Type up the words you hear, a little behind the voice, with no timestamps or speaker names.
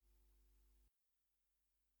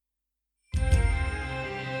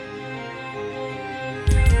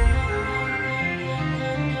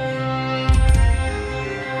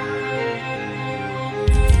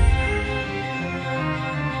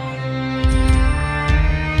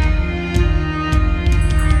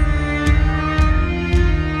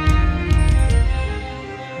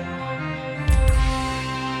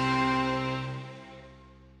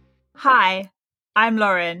I'm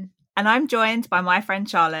Lauren, and I'm joined by my friend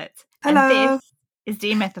Charlotte. Hello. And this is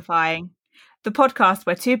Demythifying, the podcast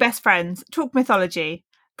where two best friends talk mythology,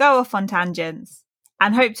 go off on tangents,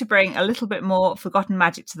 and hope to bring a little bit more forgotten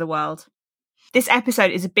magic to the world. This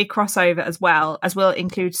episode is a big crossover as well, as we'll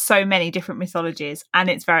include so many different mythologies, and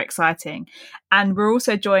it's very exciting. And we're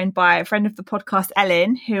also joined by a friend of the podcast,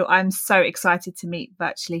 Ellen, who I'm so excited to meet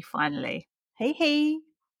virtually finally. Hey.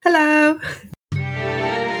 Hello.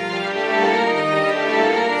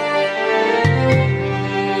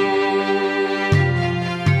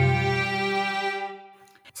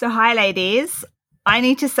 So hi ladies, I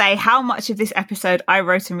need to say how much of this episode I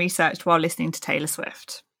wrote and researched while listening to Taylor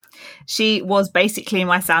Swift. She was basically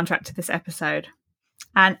my soundtrack to this episode.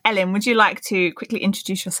 And Ellen, would you like to quickly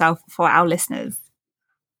introduce yourself for our listeners?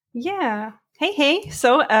 Yeah. Hey.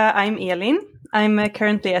 So I'm Elin. I'm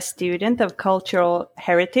currently a student of cultural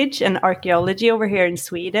heritage and archaeology over here in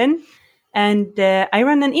Sweden. And I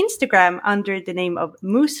run an Instagram under the name of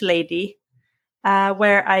Moose Lady,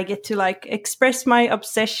 where I get to express my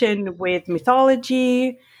obsession with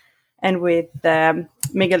mythology and with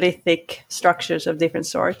megalithic structures of different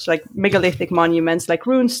sorts, like megalithic monuments like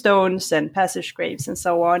rune stones and passage graves and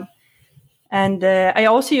so on. And I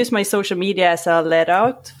also use my social media as a let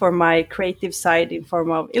out for my creative side in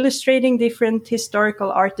form of illustrating different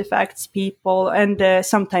historical artifacts, people, and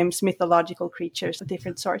sometimes mythological creatures of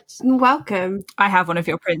different sorts. Welcome. I have one of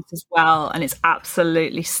your prints as well, and it's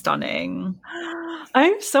absolutely stunning.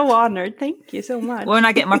 I'm so honored. Thank you so much. When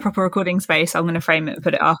I get my proper recording space, I'm going to frame it and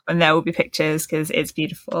put it up, and there will be pictures because it's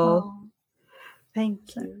beautiful. Oh,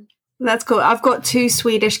 thank you. That's cool. I've got two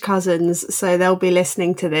Swedish cousins, so they'll be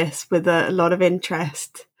listening to this with a lot of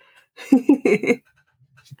interest.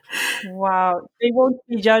 Wow. They won't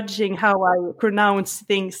be judging how I pronounce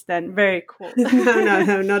things then. Very cool.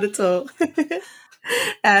 No, not at all.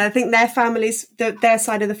 I think their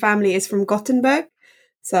side of the family is from Gothenburg.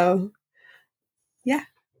 So, yeah.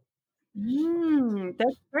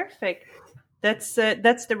 That's perfect. That's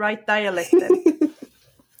the right dialect then.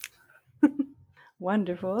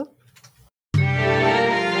 Wonderful.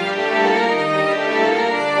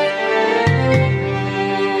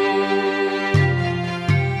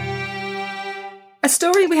 A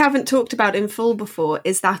story we haven't talked about in full before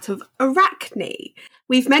is that of Arachne.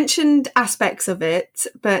 We've mentioned aspects of it,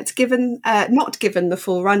 but not given the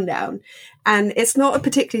full rundown. And it's not a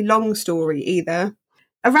particularly long story either.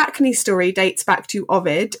 Arachne's story dates back to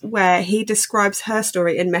Ovid, where he describes her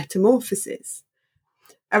story in Metamorphoses.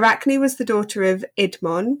 Arachne was the daughter of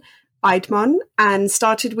Idmon, and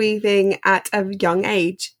started weaving at a young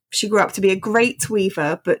age. She grew up to be a great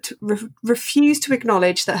weaver, but refused to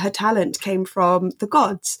acknowledge that her talent came from the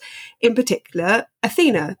gods, in particular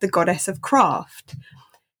Athena, the goddess of craft.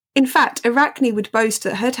 In fact, Arachne would boast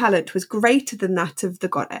that her talent was greater than that of the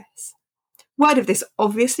goddess. Word of this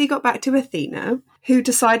obviously got back to Athena, who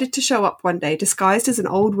decided to show up one day disguised as an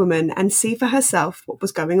old woman and see for herself what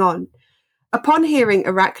was going on. Upon hearing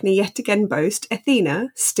Arachne yet again boast, Athena,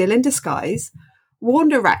 still in disguise,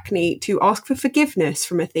 warned Arachne to ask for forgiveness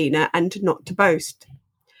from Athena and not to boast.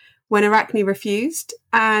 When Arachne refused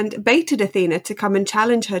and baited Athena to come and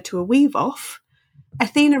challenge her to a weave-off,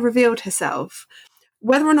 Athena revealed herself.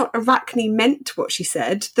 Whether or not Arachne meant what she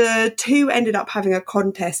said, the two ended up having a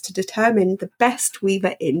contest to determine the best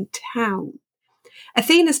weaver in town.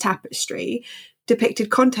 Athena's tapestry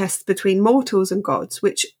depicted contests between mortals and gods,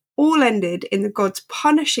 which all ended in the gods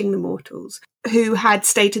punishing the mortals who had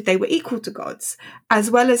stated they were equal to gods,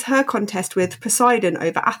 as well as her contest with Poseidon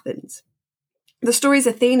over Athens. The stories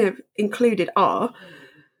Athena included are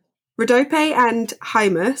Rhodope and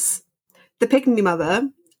Hymus, the Pygmy Mother,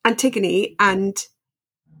 Antigone, and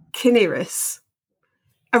Cinyras.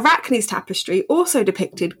 Arachne's tapestry also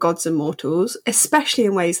depicted gods and mortals, especially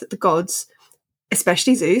in ways that the gods,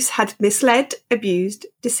 especially Zeus, had misled, abused,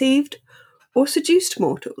 deceived, or seduced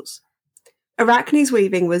mortals. Arachne's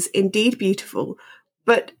weaving was indeed beautiful,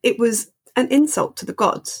 but it was an insult to the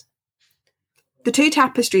gods. The two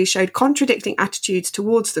tapestries showed contradicting attitudes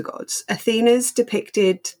towards the gods. Athena's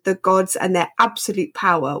depicted the gods and their absolute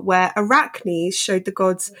power, where Arachne's showed the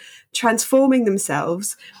gods transforming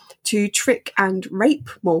themselves to trick and rape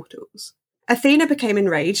mortals. Athena became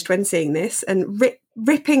enraged when seeing this and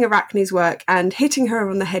ripping Arachne's work and hitting her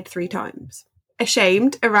on the head 3 times.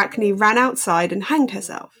 Ashamed, Arachne ran outside and hanged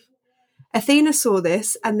herself. Athena saw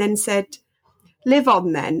this and then said, "Live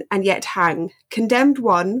on then, and yet hang. Condemned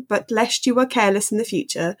one, but lest you are careless in the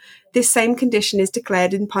future, this same condition is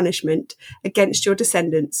declared in punishment against your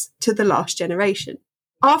descendants to the last generation."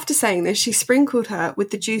 After saying this, she sprinkled her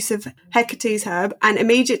with the juice of Hecate's herb, and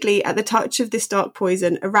immediately at the touch of this dark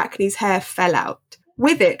poison, Arachne's hair fell out.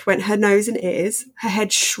 With it went her nose and ears, her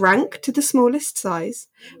head shrank to the smallest size,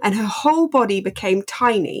 and her whole body became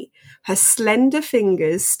tiny. Her slender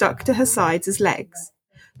fingers stuck to her sides as legs.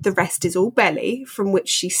 The rest is all belly, from which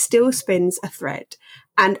she still spins a thread,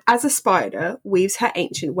 and as a spider weaves her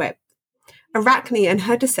ancient web. Arachne and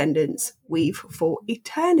her descendants weave for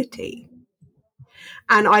eternity.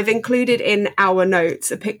 And I've included in our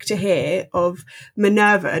notes a picture here of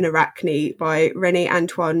Minerva and Arachne by René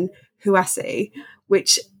Antoine Huassy,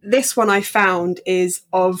 which this one I found is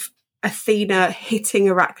of Athena hitting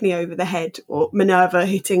Arachne over the head, or Minerva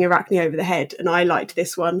hitting Arachne over the head. And I liked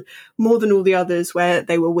this one more than all the others where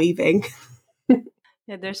they were weaving.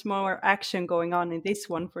 Yeah, there's more action going on in this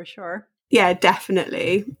one for sure. Yeah,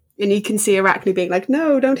 definitely. And you can see Arachne being like,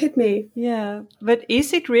 no, don't hit me. Yeah, but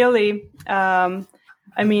is it really, I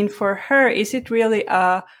mean, for her, is it really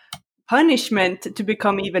a punishment to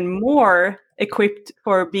become even more equipped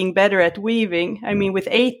for being better at weaving? I mean, with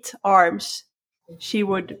 8 arms, she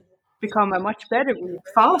would become a much better weaver.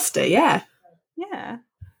 Faster, yeah. Yeah.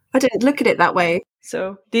 I didn't look at it that way.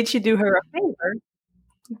 So did she do her a favor?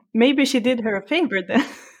 Maybe she did her a favor then.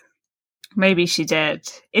 Maybe she did.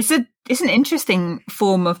 It's an interesting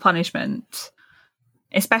form of punishment,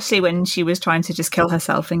 especially when she was trying to just kill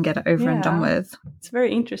herself and get it over and done with. It's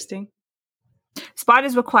very interesting.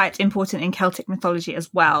 Spiders were quite important in Celtic mythology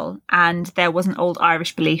as well, and there was an old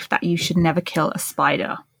Irish belief that you should never kill a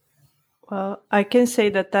spider. Well, I can say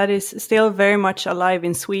that is still very much alive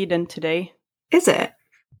in Sweden today. Is it?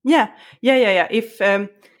 Yeah.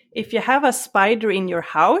 If you have a spider in your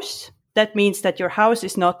house, that means that your house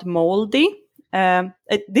is not moldy.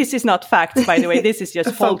 This is not facts, by the way. This is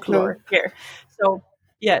just folklore here. So,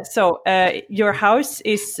 yeah. So your house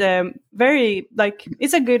is very, like,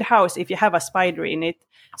 it's a good house if you have a spider in it.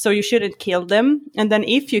 So you shouldn't kill them. And then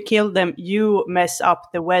if you kill them, you mess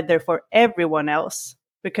up the weather for everyone else,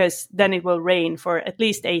 because then it will rain for at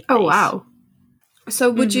least 8 days. Oh, wow. So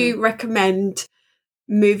would you recommend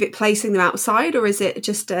placing them outside, or is it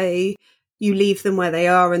just you leave them where they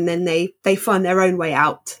are and then they find their own way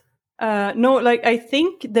out? No, like I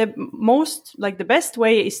think the best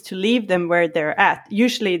way is to leave them where they're at.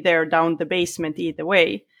 Usually they're down the basement either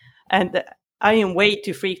way. And I am way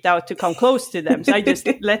too freaked out to come close to them. So I just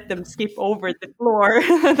let them skip over the floor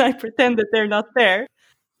and I pretend that they're not there.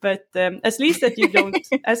 But as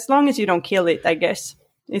long as you don't kill it, I guess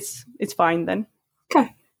it's fine then.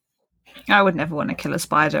 Okay. I would never want to kill a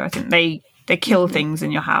spider. I think they kill things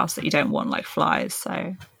in your house that you don't want, like flies. So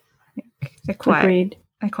I think they're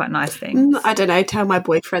quite nice things. I don't know. Tell my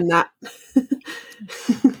boyfriend that.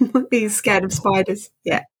 He's scared of spiders.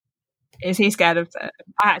 Yeah. Is he scared of them?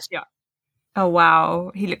 Oh,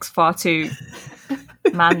 wow. He looks far too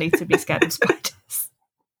manly to be scared of spiders.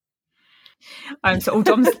 So all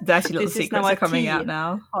Dom's dirty little secrets are coming out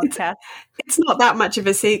now. It's not that much of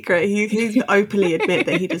a secret. He openly admit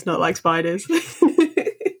that he does not like spiders.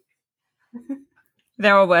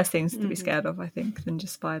 There are worse things to be scared of, I think, than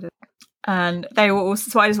just spiders. And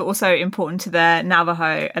spiders were also important to the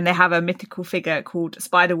Navajo, and they have a mythical figure called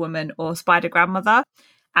Spider Woman or Spider Grandmother.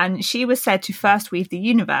 And she was said to first weave the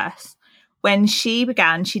universe. When she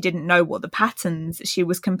began, she didn't know what the patterns she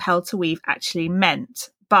was compelled to weave actually meant,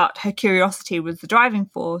 but her curiosity was the driving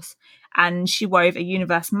force, and she wove a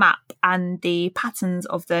universe map and the patterns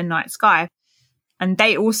of the night sky. And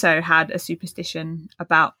they also had a superstition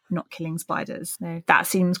about not killing spiders. So that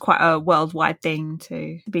seems quite a worldwide thing,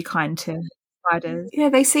 to be kind to spiders. Yeah,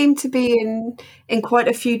 they seem to be in quite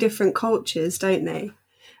a few different cultures, don't they?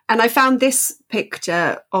 And I found this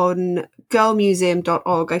picture on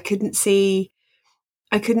girlmuseum.org. I couldn't see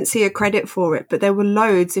a credit for it, but there were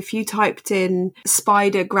loads. If you typed in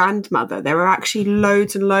spider grandmother, there were actually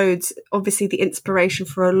loads and loads. Obviously, the inspiration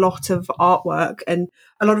for a lot of artwork, and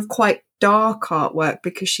a lot of quite dark artwork,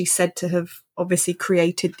 because she's said to have obviously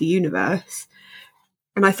created the universe.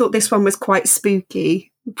 And I thought this one was quite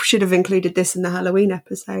spooky. Should have included this in the Halloween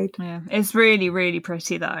episode. Yeah, it's really, really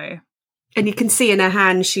pretty though. And you can see in her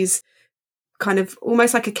hand, she's kind of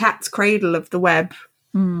almost like a cat's cradle of the web.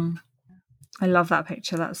 I love that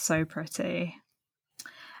picture. That's so pretty.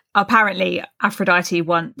 Apparently, Aphrodite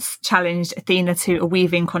once challenged Athena to a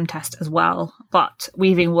weaving contest as well, but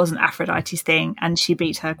weaving wasn't Aphrodite's thing, and she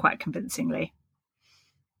beat her quite convincingly.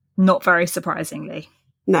 Not very surprisingly.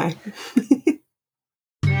 No.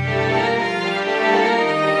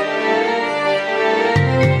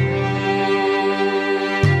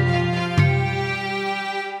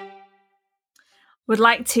 would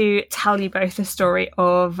like to tell you both the story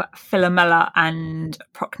of Philomela and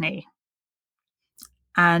Procne.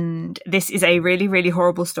 And this is a really, really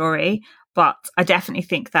horrible story, but I definitely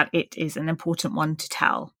think that it is an important one to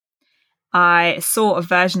tell. I saw a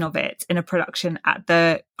version of it in a production at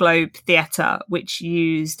the Globe Theatre, which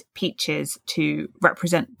used peaches to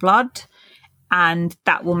represent blood, and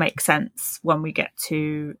that will make sense when we get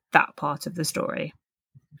to that part of the story.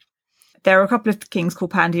 There are a couple of kings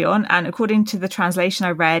called Pandion, and according to the translation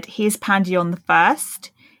I read, he is Pandion the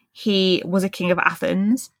First. He was a king of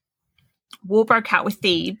Athens. War broke out with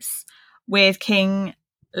Thebes, with King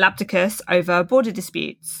Labdacus over border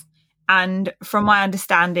disputes. And from my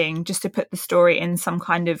understanding, just to put the story in some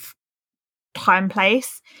kind of time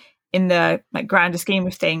place, in the grander scheme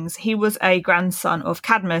of things, he was a grandson of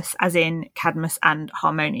Cadmus, as in Cadmus and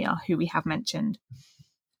Harmonia, who we have mentioned.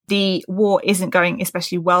 The war isn't going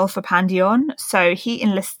especially well for Pandion, so he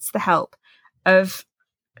enlists the help of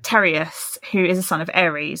Tereus, who is a son of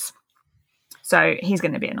Ares. So he's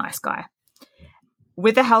going to be a nice guy.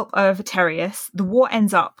 With the help of Tereus, the war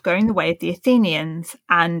ends up going the way of the Athenians,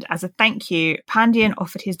 and as a thank you, Pandion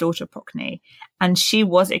offered his daughter Procne, and she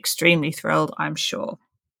was extremely thrilled, I'm sure.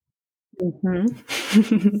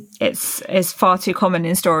 Mm-hmm. It's far too common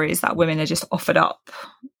in stories that women are just offered up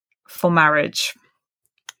for marriage.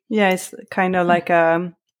 Yeah, it's kind of like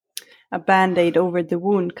a Band-Aid over the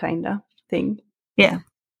wound kind of thing. Yeah,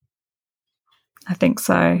 I think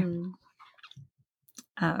so.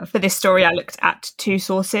 For this story, I looked at two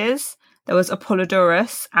sources. There was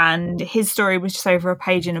Apollodorus, and his story was just over a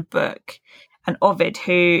page in a book, and Ovid,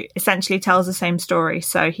 who essentially tells the same story.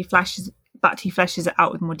 So he fleshes it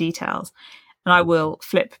out with more details, and I will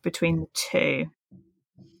flip between the two.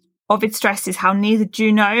 Ovid stresses how neither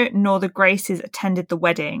Juno nor the Graces attended the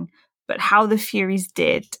wedding, but how the Furies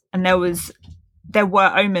did, and there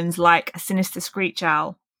were omens like a sinister screech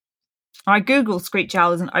owl. I googled screech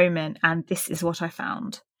owl as an omen, and this is what I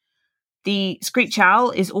found. The screech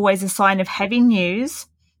owl is always a sign of heavy news,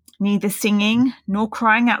 neither singing nor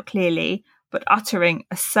crying out clearly, but uttering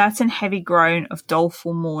a certain heavy groan of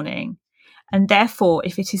doleful mourning. And therefore,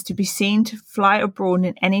 if it is to be seen to fly abroad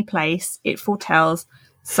in any place, it foretells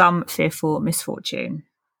some fearful misfortune.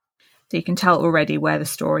 So you can tell already where the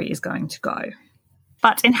story is going to go.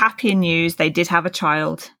 But in happier news, they did have a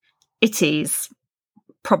child, Ites,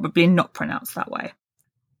 probably not pronounced that way.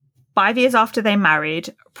 5 years after they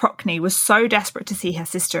married, Procne was so desperate to see her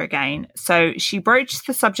sister again, so she broached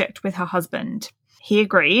the subject with her husband. He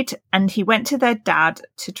agreed, and he went to their dad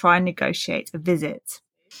to try and negotiate a visit.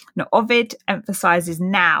 Now, Ovid emphasises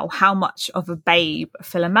now how much of a babe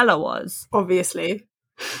Philomela was. Obviously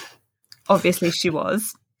she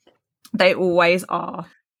was. They always are.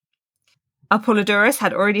 Apollodorus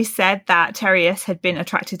had already said that Tereus had been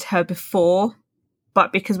attracted to her before,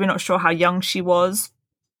 but because we're not sure how young she was,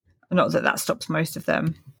 not that stops most of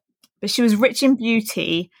them, but she was rich in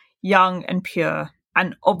beauty, young and pure,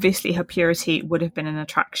 and obviously her purity would have been an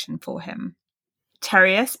attraction for him.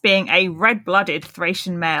 Tereus, being a red-blooded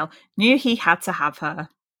Thracian male, knew he had to have her.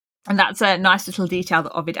 And that's a nice little detail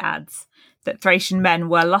that Ovid adds, that Thracian men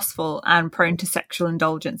were lustful and prone to sexual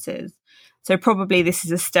indulgences. So probably this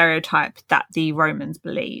is a stereotype that the Romans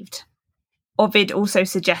believed. Ovid also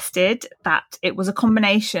suggested that it was a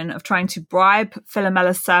combination of trying to bribe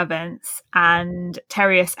Philomela's servants and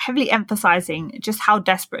Tereus heavily emphasising just how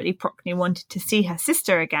desperately Procne wanted to see her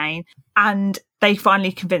sister again, and they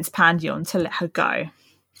finally convinced Pandion to let her go.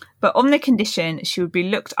 But on the condition she would be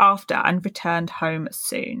looked after and returned home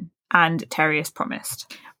soon, and Tereus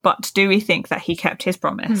promised. But do we think that he kept his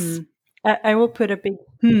promise? I will put a big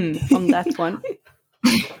on that one.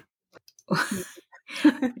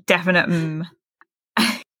 Definite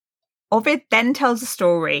Ovid then tells a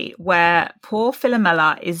story where poor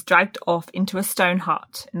Philomela is dragged off into a stone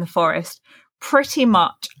hut in the forest pretty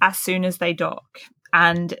much as soon as they dock,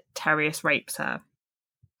 and Tereus rapes her.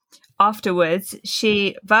 Afterwards,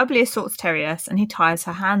 she verbally assaults Tereus and he ties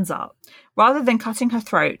her hands up. Rather than cutting her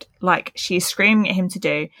throat like she's screaming at him to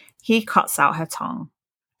do, he cuts out her tongue.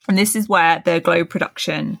 And this is where the Globe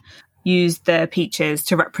production used the peaches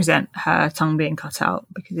to represent her tongue being cut out,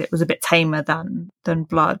 because it was a bit tamer than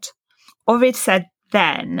blood. Ovid said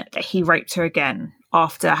then that he raped her again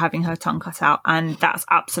after having her tongue cut out, and that's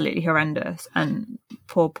absolutely horrendous. And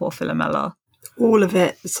poor Philomela. All of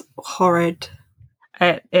it is horrid.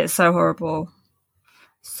 It's so horrible.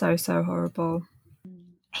 So horrible.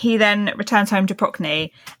 He then returns home to Procne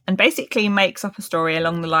and basically makes up a story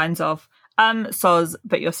along the lines of, soz,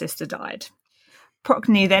 but your sister died.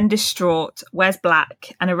 Procne, then distraught, wears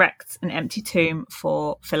black and erects an empty tomb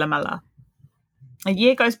for Philomela. A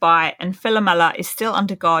year goes by and Philomela is still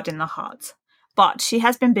under guard in the hut, but she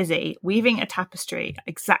has been busy weaving a tapestry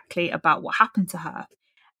exactly about what happened to her.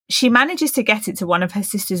 She manages to get it to one of her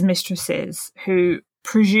sister's mistresses, who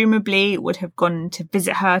presumably would have gone to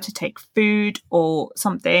visit her to take food or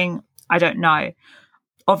something. I don't know.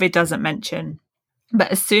 Ovid doesn't mention.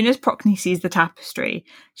 But as soon as Procne sees the tapestry,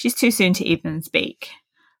 she's too soon to even speak.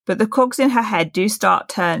 But the cogs in her head do start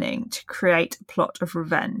turning to create a plot of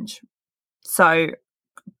revenge. So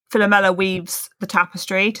Philomela weaves the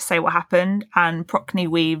tapestry to say what happened, and Procne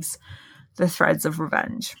weaves the threads of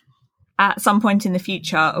revenge. At some point in the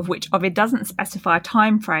future, of which Ovid doesn't specify a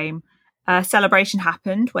time frame, a celebration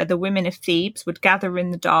happened where the women of Thebes would gather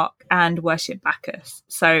in the dark and worship Bacchus.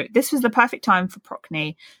 So this was the perfect time for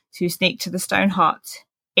Procne to sneak to the stone hut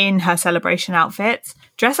in her celebration outfit,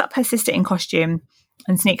 dress up her sister in costume,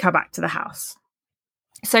 and sneak her back to the house.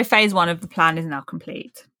 So phase 1 of the plan is now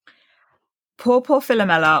complete. Poor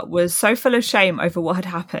Philomela was so full of shame over what had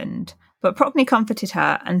happened, but Procne comforted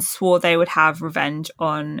her and swore they would have revenge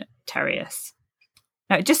on Tereus.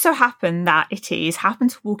 Now, it just so happened that Itys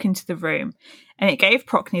happened to walk into the room, and it gave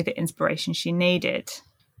Procne the inspiration she needed.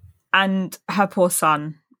 And her poor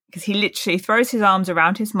son, because he literally throws his arms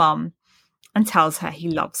around his mum and tells her he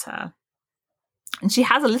loves her. And she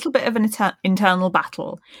has a little bit of an internal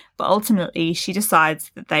battle, but ultimately she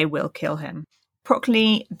decides that they will kill him.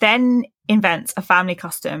 Procne then invents a family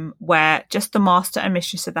custom where just the master and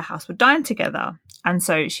mistress of the house would dine together, and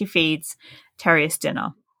so she feeds Tereus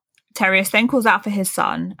dinner. Tereus then calls out for his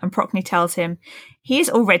son, and Procne tells him he is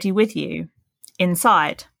already with you,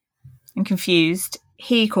 inside. And confused,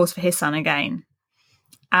 he calls for his son again.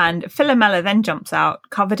 And Philomela then jumps out,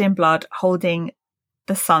 covered in blood, holding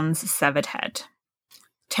the son's severed head.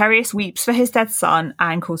 Tereus weeps for his dead son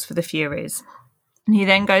and calls for the Furies. And he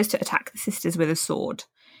then goes to attack the sisters with a sword,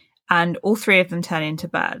 and all 3 of them turn into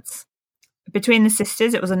birds. Between the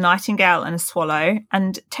sisters, it was a nightingale and a swallow,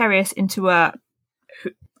 and Tereus into a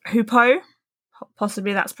hoopoe,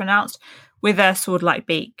 possibly that's pronounced, with a sword-like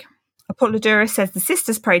beak. Apollodorus says the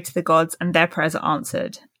sisters prayed to the gods and their prayers are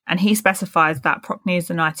answered, and he specifies that Procne is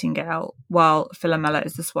the nightingale while Philomela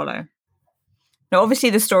is the swallow. Now, obviously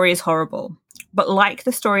the story is horrible, but like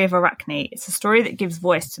the story of Arachne, it's a story that gives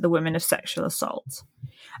voice to the women of sexual assault.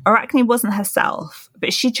 Arachne wasn't herself,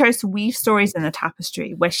 but she chose to weave stories in the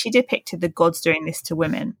tapestry where she depicted the gods doing this to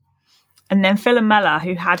women. And then Philomela,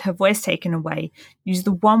 who had her voice taken away, used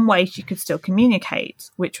the one way she could still communicate,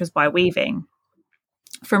 which was by weaving.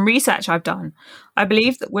 From research I've done, I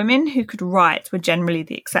believe that women who could write were generally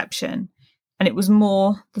the exception, and it was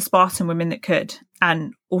more the Spartan women that could,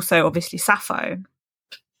 and also obviously Sappho,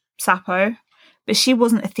 but she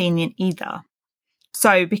wasn't Athenian either.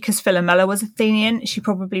 So because Philomela was Athenian, she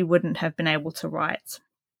probably wouldn't have been able to write.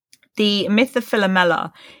 The myth of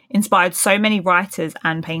Philomela inspired so many writers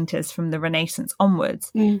and painters from the Renaissance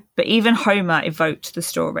onwards, but even Homer evoked the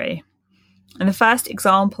story. And the first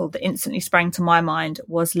example that instantly sprang to my mind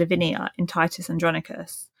was Lavinia in Titus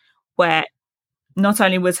Andronicus, where not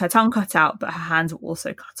only was her tongue cut out, but her hands were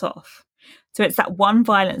also cut off. So it's that one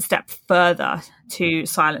violent step further to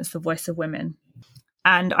silence the voice of women.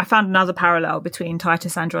 And I found another parallel between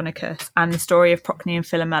Titus Andronicus and the story of Procne and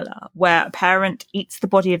Philomela, where a parent eats the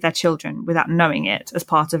body of their children without knowing it as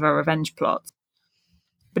part of a revenge plot.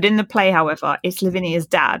 But in the play, however, it's Lavinia's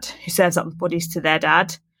dad who serves up the bodies to their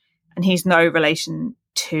dad, and he's no relation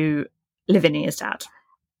to Lavinia's dad.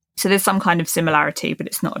 So there's some kind of similarity, but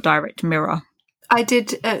it's not a direct mirror. I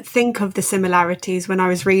did think of the similarities when I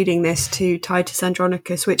was reading this to Titus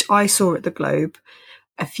Andronicus, which I saw at the Globe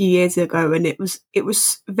a few years ago, and it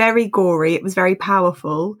was very gory. It was very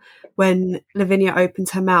powerful when Lavinia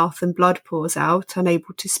opens her mouth and blood pours out,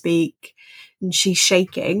 unable to speak, and she's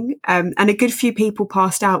shaking. And a good few people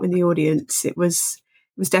passed out in the audience. It was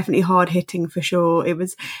definitely hard hitting for sure. It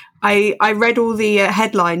was. I read all the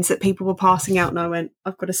headlines that people were passing out, and I went,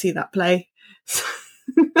 I've got to see that play. So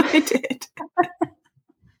I did.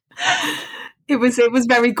 It was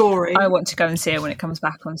very gory. I want to go and see it when it comes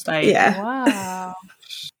back on stage. Yeah. Wow.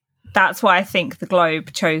 That's why I think the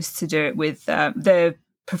Globe chose to do it with the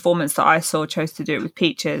performance that I saw chose to do it with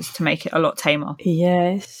Peaches to make it a lot tamer.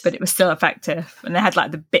 Yes. But it was still effective. And they had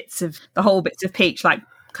like the whole bits of Peach like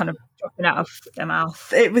kind of dropping out of their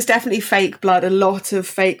mouth. It was definitely fake blood, a lot of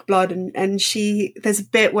fake blood. And there's a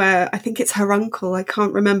bit where I think it's her uncle, I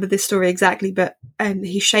can't remember this story exactly, but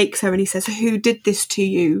he shakes her and he says, "Who did this to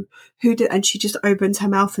you? Who did?" And she just opens her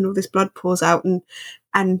mouth and all this blood pours out.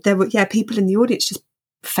 And there were, people in the audience just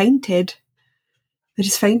fainted. They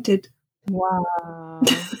just fainted. Wow.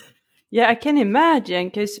 Yeah, I can imagine,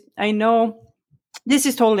 because I know This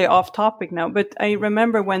is totally off topic now, but I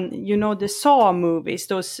remember when, the Saw movies,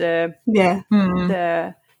 those, Yeah.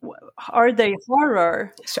 are they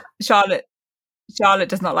horror? Charlotte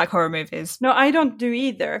does not like horror movies. No, I don't do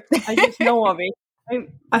either. I just know of it.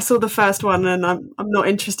 I saw the first one and I'm not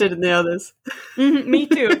interested in the others. Me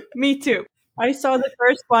too. I saw the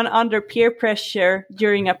first one under peer pressure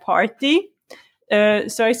during a party.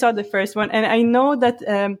 So I saw the first one, and I know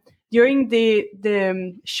that during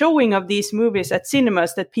the showing of these movies at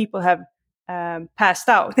cinemas that people have passed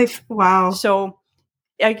out. Wow. So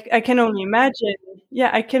I can only imagine.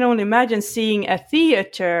 Yeah, I can only imagine seeing a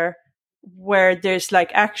theater where there's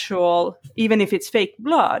like actual, even if it's fake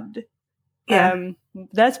blood. Yeah.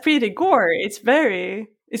 That's pretty gory.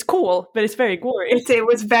 It's cool, but it's very gory. It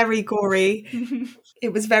was very gory.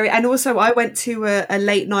 It was very, and also I went to a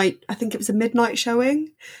late night, I think it was a midnight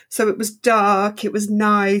showing. So it was dark, it was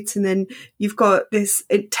night, and then you've got this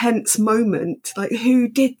intense moment, like, who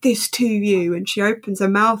did this to you? And she opens her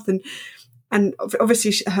mouth and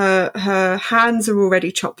obviously her hands are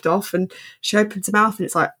already chopped off, and she opens her mouth and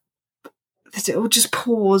it's like, it all just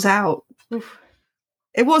pours out. Oof.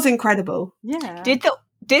 It was incredible. Yeah. Did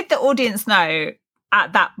the audience know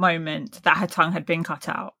at that moment that her tongue had been cut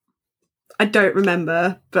out? I don't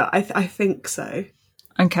remember, but I think so.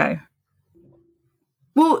 Okay.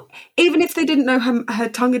 Well, even if they didn't know her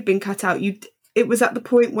tongue had been cut out, it was at the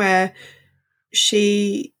point where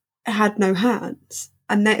she had no hands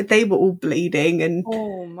and they were all bleeding. And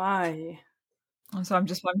oh my! So I'm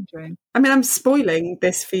just wondering. I mean, I'm spoiling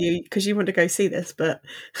this for you because you want to go see this, but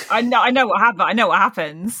I know what happened. I know what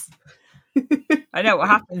happens. I know what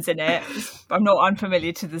happens in it. I'm not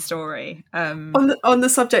unfamiliar to the story. On the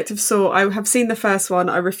subject of Saw, I have seen the first one.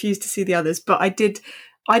 I refuse to see the others, but I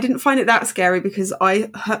didn't find it that scary because I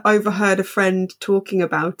overheard a friend talking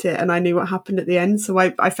about it and I knew what happened at the end, so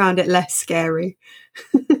I found it less scary.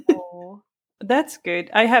 Oh, that's good.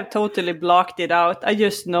 I have totally blocked it out. I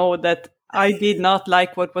just know that I did not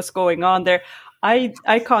like what was going on there. I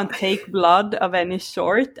can't take blood of any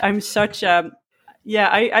sort. I'm such a... Yeah,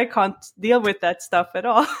 I can't deal with that stuff at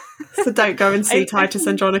all. So don't go and see Titus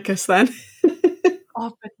Andronicus then.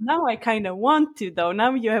 Oh, but now I kind of want to, though.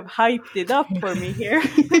 Now you have hyped it up for me here.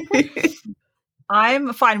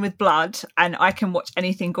 I'm fine with blood and I can watch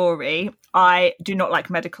anything gory. I do not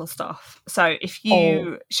like medical stuff. So if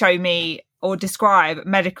you show me or describe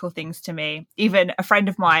medical things to me, even a friend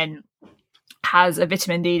of mine has a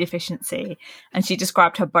vitamin D deficiency and she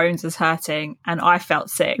described her bones as hurting and I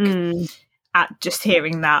felt sick. At just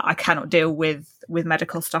hearing that. I cannot deal with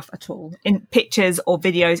medical stuff at all. In pictures or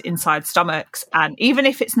videos inside stomachs, and even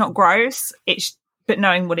if it's not gross, but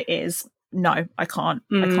knowing what it is, no, I can't.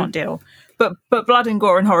 I can't deal. But blood and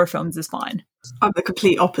gore in horror films is fine. I'm the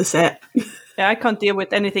complete opposite. Yeah, I can't deal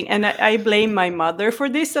with anything, and I blame my mother for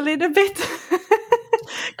this a little bit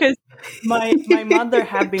because my mother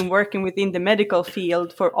have been working within the medical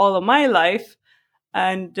field for all of my life.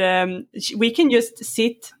 And we can just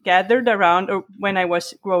sit gathered around, or when I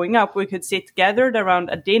was growing up, we could sit gathered around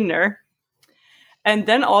a dinner. And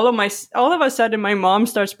then all of a sudden, my mom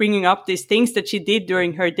starts bringing up these things that she did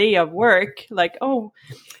during her day of work. Like, oh,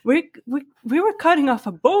 we were cutting off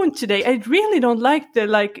a bone today. I really don't like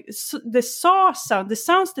the saw sound, the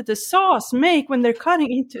sounds that the saws make when they're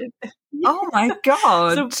cutting into it. Oh my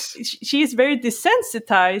God. So she is very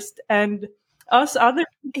desensitized, and us other,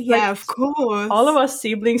 of course, all of us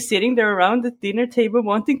siblings sitting there around the dinner table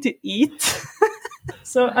wanting to eat.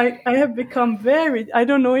 So I have become I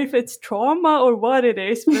don't know if it's trauma or what it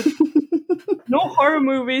is, but no horror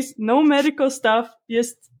movies, no medical stuff.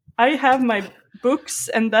 Just I have my books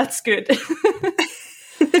and that's good.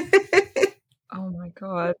 Oh my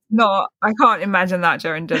God. No, I can't imagine that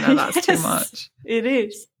during dinner. That's too much. It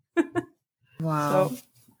is. Wow. So,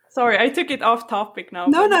 sorry, I took it off topic now.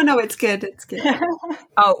 No, it's good. It's good.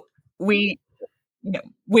 Oh, we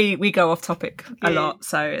go off topic a lot,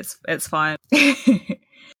 so it's fine.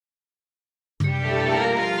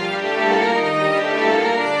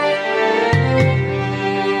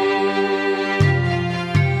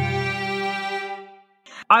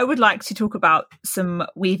 I would like to talk about some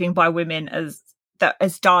weaving by women as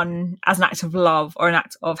done as an act of love or an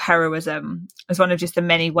act of heroism, as one of just the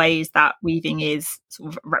many ways that weaving is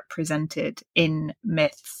sort of represented in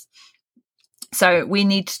myths. So we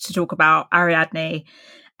need to talk about Ariadne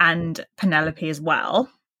and Penelope as well.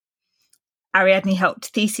 Ariadne helped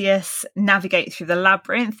Theseus navigate through the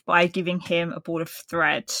labyrinth by giving him a ball of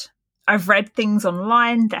thread. I've read things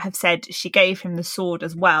online that have said she gave him the sword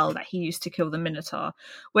as well that he used to kill the Minotaur,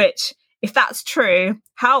 which, if that's true,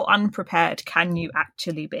 how unprepared can you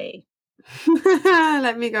actually be?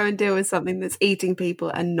 Let me go and deal with something that's eating people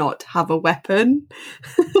and not have a weapon.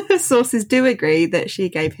 Sources do agree that she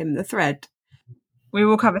gave him the thread. We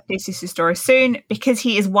will cover Theseus' story soon because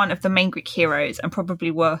he is one of the main Greek heroes and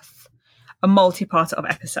probably worth a multi-part of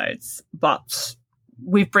episodes, but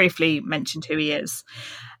we've briefly mentioned who he is.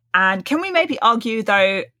 And can we maybe argue,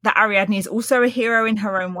 though, that Ariadne is also a hero in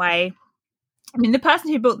her own way? I mean, the person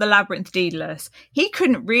who built the labyrinth, Daedalus, he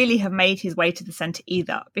couldn't really have made his way to the centre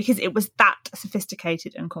either because it was that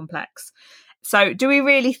sophisticated and complex. So do we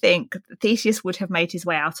really think that Theseus would have made his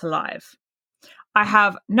way out alive? I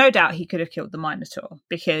have no doubt he could have killed the Minotaur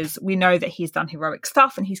because we know that he's done heroic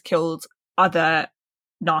stuff and he's killed other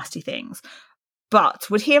nasty things. But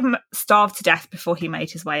would he have starved to death before he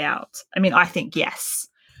made his way out? I mean, I think yes.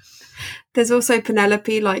 There's also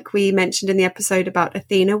Penelope, like we mentioned in the episode about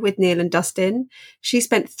Athena with Neil and Dustin. She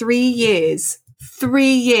spent 3 years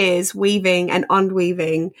weaving and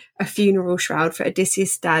unweaving a funeral shroud for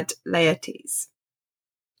Odysseus' dad, Laertes.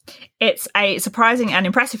 It's a surprising and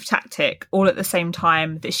impressive tactic, all at the same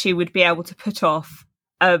time, that she would be able to put off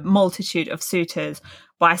a multitude of suitors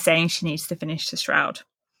by saying she needs to finish the shroud.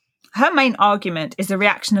 Her main argument is the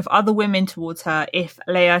reaction of other women towards her if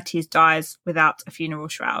Laertes dies without a funeral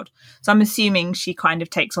shroud. So I'm assuming she kind of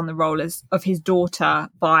takes on the role of his daughter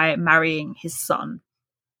by marrying his son.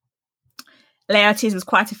 Laertes was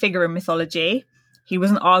quite a figure in mythology. He was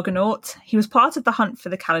an Argonaut. He was part of the hunt for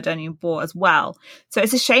the Caledonian boar as well. So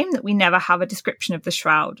it's a shame that we never have a description of the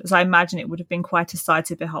shroud, as I imagine it would have been quite a sight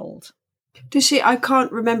to behold. Does she? I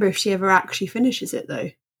can't remember if she ever actually finishes it,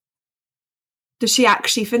 though. Does she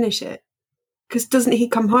actually finish it? Because doesn't he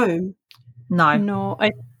come home? No.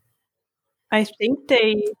 I think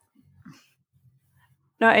they.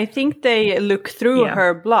 No, I think they look through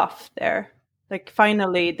her bluff there. Like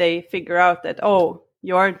finally, they figure out that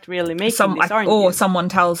you aren't really making this, aren't you? Or someone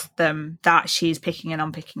tells them that she's picking and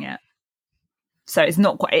unpicking it. So it's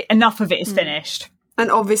not quite enough of it is finished. And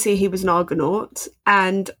obviously, he was an Argonaut,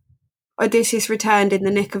 and Odysseus returned in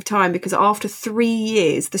the nick of time because after 3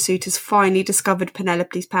 years, the suitors finally discovered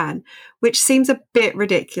Penelope's plan, which seems a bit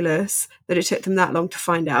ridiculous that it took them that long to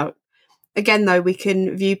find out. Again, though, we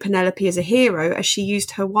can view Penelope as a hero as she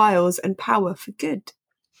used her wiles and power for good.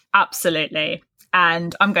 Absolutely.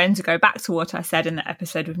 And I'm going to go back to what I said in the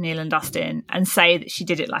episode with Neil and Dustin and say that she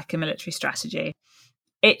did it like a military strategy.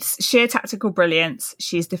 It's sheer tactical brilliance.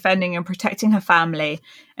 She's defending and protecting her family,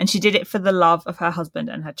 and she did it for the love of her husband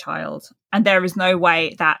and her child. And there is no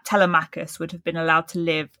way that Telemachus would have been allowed to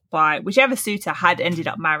live by whichever suitor had ended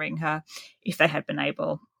up marrying her if they had been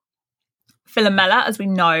able. Philomela, as we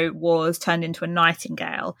know, was turned into a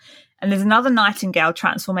nightingale. And there's another nightingale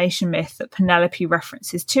transformation myth that Penelope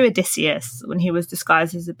references to Odysseus when he was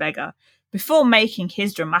disguised as a beggar before making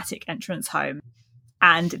his dramatic entrance home.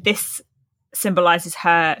 And this symbolises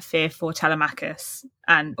her fear for Telemachus.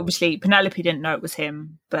 And obviously Penelope didn't know it was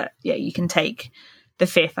him, but yeah, you can take the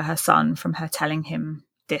fear for her son from her telling him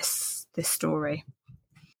this story.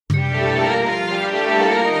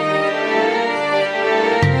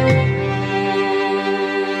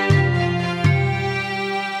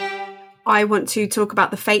 I want to talk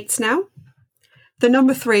about the fates now. The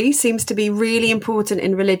number 3 seems to be really important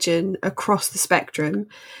in religion across the spectrum.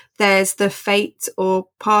 There's the fate or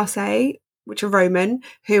Parse, which are Roman,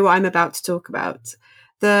 who I'm about to talk about.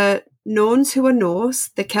 The Norns, who are Norse,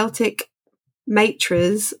 the Celtic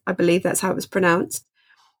Matres, I believe that's how it was pronounced.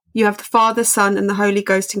 You have the Father, Son, and the Holy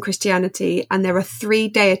Ghost in Christianity, and there are 3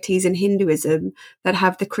 deities in Hinduism that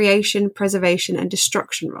have the creation, preservation, and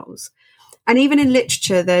destruction roles. And even in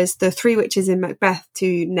literature, there's the 3 witches in Macbeth,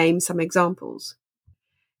 to name some examples.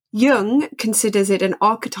 Jung considers it an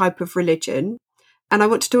archetype of religion, and I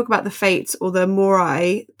want to talk about the fates, or the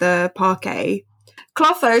Moirai, the Parcae.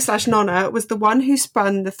 Clotho/Nonna was the one who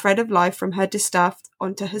spun the thread of life from her distaff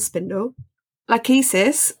onto her spindle.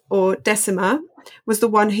 Lachesis, or Decima, was the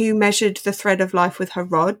one who measured the thread of life with her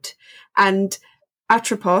rod, and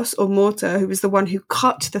Atropos, or Morta, who was the one who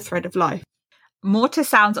cut the thread of life. Morta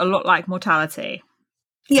sounds a lot like mortality.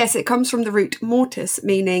 Yes, it comes from the root mortis,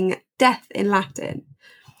 meaning death in Latin.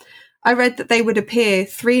 I read that they would appear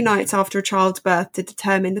 3 nights after a child's birth to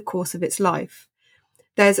determine the course of its life.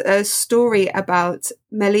 There's a story about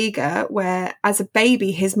Meleager where, as a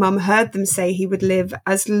baby, his mum heard them say he would live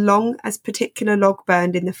as long as particular log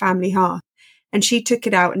burned in the family hearth, and she took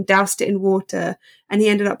it out and doused it in water, and he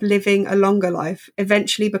ended up living a longer life,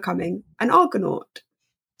 eventually becoming an Argonaut.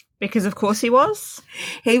 Because of course he was.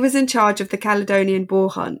 He was in charge of the Caledonian boar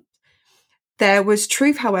hunt. There was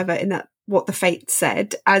truth, however, in that what the fate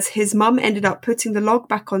said, as his mum ended up putting the log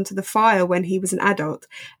back onto the fire when he was an adult,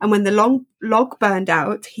 and when the log burned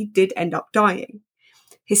out, he did end up dying.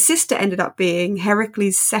 His sister ended up being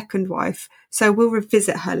Heracles' second wife, so we'll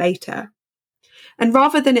revisit her later. And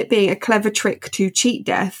rather than it being a clever trick to cheat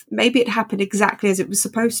death, maybe it happened exactly as it was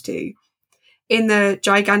supposed to. In the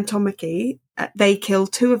Gigantomachy, they kill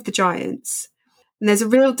 2 of the giants. And there's a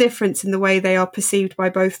real difference in the way they are perceived by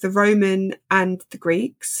both the Roman and the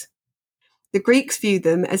Greeks. The Greeks view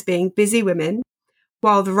them as being busy women,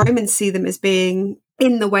 while the Romans see them as being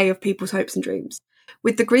in the way of people's hopes and dreams,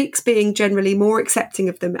 with the Greeks being generally more accepting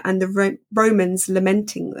of them and the Romans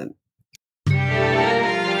lamenting them.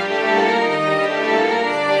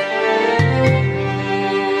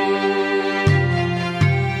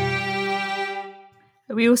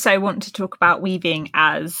 We also want to talk about weaving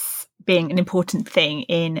as being an important thing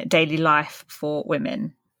in daily life for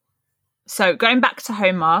women. So going back to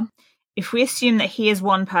Homer, if we assume that he is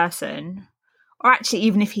one person, or actually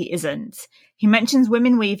even if he isn't, he mentions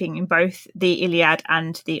women weaving in both the Iliad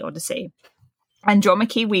and the Odyssey.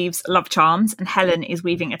 Andromache weaves love charms, and Helen is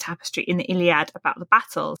weaving a tapestry in the Iliad about the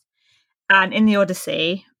battles. And in the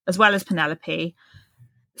Odyssey, as well as Penelope,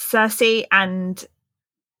 Circe and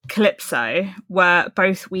Calypso were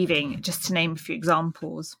both weaving, just to name a few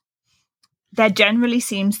examples. There generally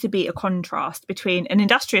seems to be a contrast between an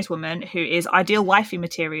industrious woman who is ideal wifey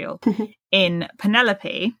material in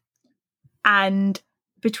Penelope and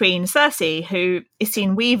between Circe, who is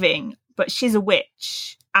seen weaving, but she's a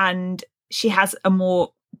witch and she has a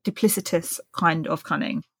more duplicitous kind of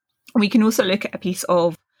cunning. We can also look at a piece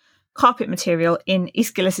of carpet material in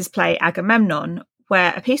Aeschylus's play Agamemnon,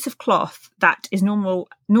 where a piece of cloth that is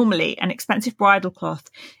normally an expensive bridal cloth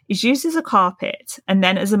is used as a carpet and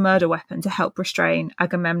then as a murder weapon to help restrain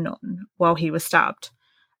Agamemnon while he was stabbed.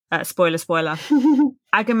 Spoiler.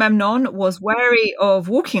 Agamemnon was wary of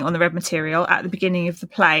walking on the red material at the beginning of the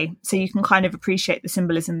play, so you can kind of appreciate the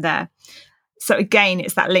symbolism there. So again,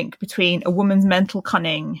 it's that link between a woman's mental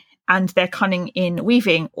cunning and their cunning in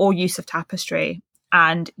weaving or use of tapestry.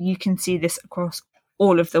 And you can see this across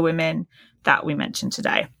all of the women that we mentioned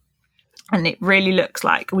today. And it really looks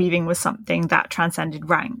like weaving was something that transcended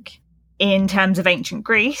rank. In terms of ancient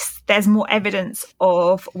Greece, there's more evidence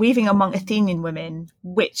of weaving among Athenian women,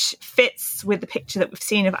 which fits with the picture that we've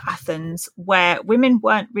seen of Athens, where women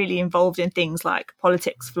weren't really involved in things like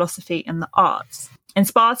politics, philosophy, and the arts. In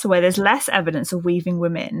Sparta, where there's less evidence of weaving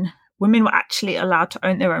women were actually allowed to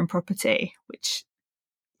own their own property, which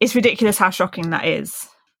is ridiculous how shocking that is.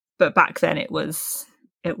 But back then it was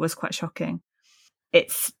quite shocking.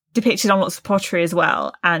 It's depicted on lots of pottery as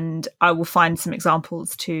well, and I will find some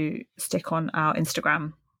examples to stick on our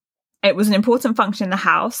Instagram. It was an important function in the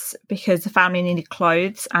house because the family needed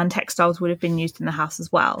clothes, and textiles would have been used in the house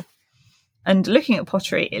as well. And looking at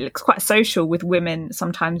pottery, it looks quite social, with women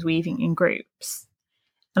sometimes weaving in groups.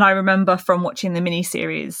 And I remember from watching the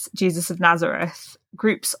mini-series Jesus of Nazareth,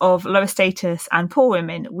 groups of lower status and poor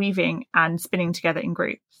women weaving and spinning together in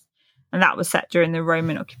groups. And that was set during the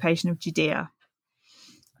Roman occupation of Judea.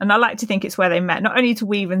 And I like to think it's where they met, not only to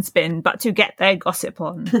weave and spin, but to get their gossip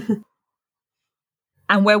on.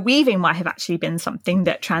 And where weaving might have actually been something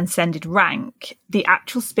that transcended rank, the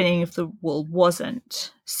actual spinning of the wool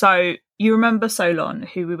wasn't. So you remember Solon,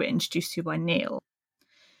 who we were introduced to by Neil.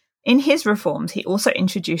 In his reforms, he also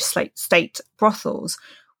introduced state brothels,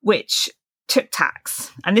 which took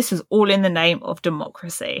tax. And this was all in the name of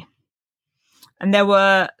democracy. And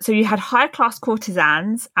so you had high-class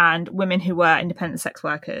courtesans and women who were independent sex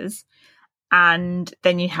workers. And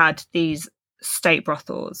then you had these state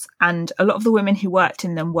brothels. And a lot of the women who worked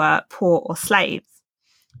in them were poor or slaves.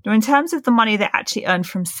 Now, in terms of the money they actually earned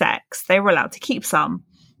from sex, they were allowed to keep some.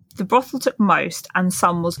 The brothel took most, and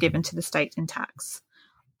some was given to the state in tax.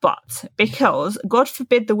 But because, God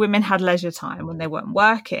forbid, the women had leisure time when they weren't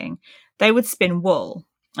working, they would spin wool.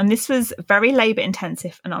 And this was very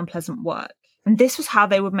labour-intensive and unpleasant work. And this was how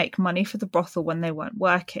they would make money for the brothel when they weren't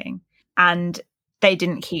working. And they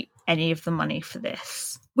didn't keep any of the money for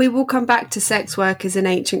this. We will come back to sex workers in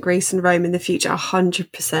ancient Greece and Rome in the future,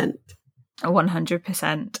 100%.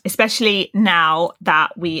 100%. Especially now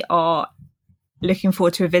that we are looking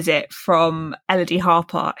forward to a visit from Elodie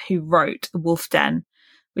Harper, who wrote The Wolf Den,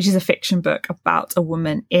 which is a fiction book about a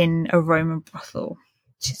woman in a Roman brothel,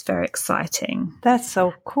 which is very exciting. That's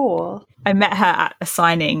so cool. I met her at a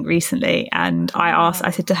signing recently, and I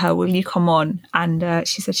said to her, will you come on? And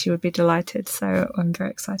she said she would be delighted. So I'm very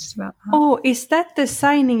excited about that. Oh, is that the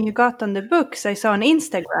signing you got on the books I saw on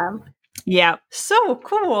Instagram? Yeah. So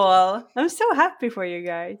cool. I'm so happy for you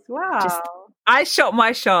guys. Wow. I shot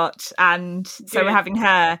my shot, and so we're having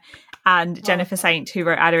her. And Jennifer Saint, who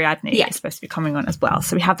wrote Ariadne, is supposed to be coming on as well.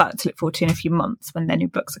 So we have that to look forward to in a few months when their new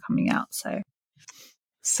books are coming out.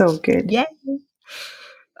 So good. Yeah.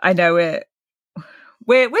 I know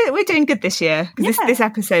we're doing good this year, because this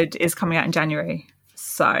episode is coming out in January.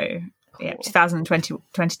 So yeah,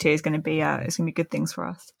 2022 is going to be good things for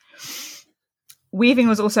us. Weaving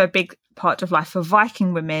was also a big part of life for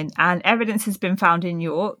Viking women, and evidence has been found in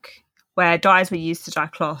York where dyes were used to dye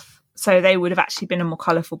cloth. So they would have actually been a more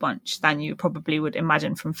colourful bunch than you probably would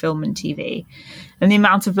imagine from film and TV. And the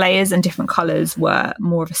amount of layers and different colours were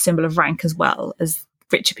more of a symbol of rank, as well, as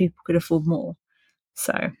richer people could afford more.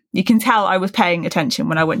 So you can tell I was paying attention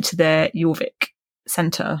when I went to the Jorvik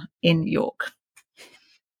Centre in York.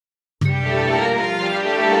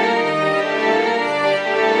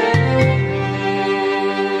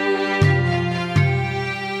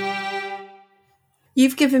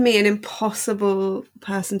 You've given me an impossible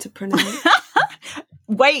person to pronounce.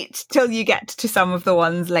 Wait till you get to some of the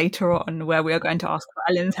ones later on where we are going to ask for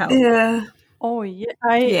Ellen's help. Yeah. Oh, yeah.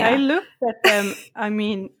 I looked at them. I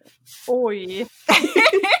mean, oi.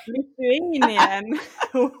 Lithuanian.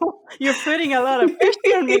 You're putting a lot of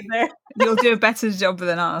pressure on me there. You'll do a better job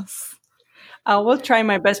than us. I will try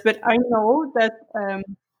my best, but I know that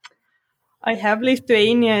I have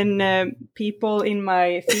Lithuanian people in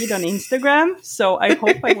my feed on Instagram, so I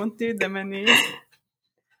hope I won't do them any.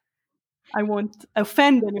 I won't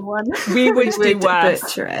offend anyone. We would do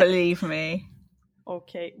worse, believe me.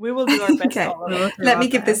 Okay, we will do our best. Okay, let me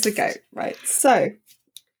give this a go. Right, so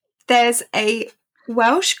there's a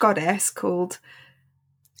Welsh goddess called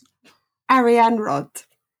Arianrhod.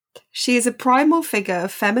 She is a primal figure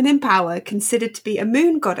of feminine power, considered to be a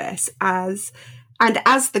moon goddess, as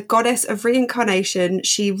the goddess of reincarnation,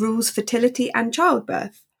 she rules fertility and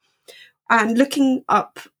childbirth. And looking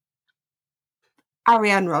up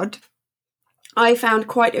Arianrhod, I found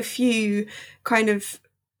quite a few kind of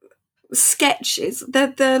sketches.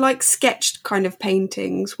 They're like sketched kind of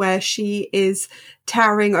paintings where she is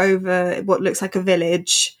towering over what looks like a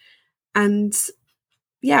village. And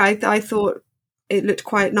yeah, I thought it looked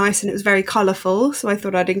quite nice and it was very colourful, so I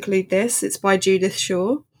thought I'd include this. It's by Judith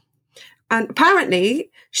Shaw. And apparently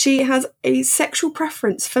she has a sexual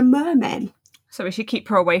preference for mermen. So we should keep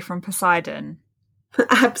her away from Poseidon.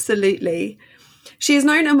 Absolutely. She is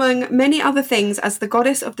known among many other things as the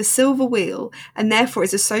goddess of the silver wheel, and therefore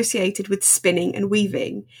is associated with spinning and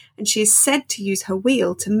weaving. And she is said to use her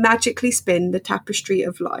wheel to magically spin the tapestry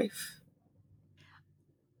of life.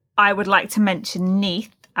 I would like to mention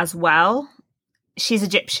Neith as well. She's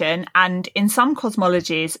Egyptian, and in some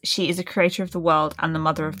cosmologies, she is a creator of the world and the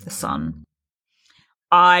mother of the sun.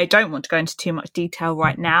 I don't want to go into too much detail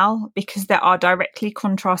right now because there are directly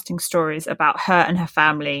contrasting stories about her and her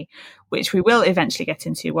family, which we will eventually get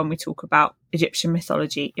into when we talk about Egyptian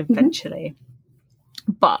mythology eventually.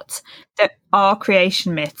 Mm-hmm. But there are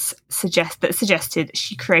creation myths that suggested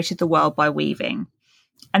she created the world by weaving.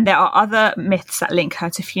 And there are other myths that link her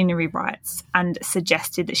to funerary rites and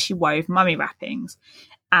suggested that she wove mummy wrappings.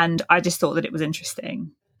 And I just thought that it was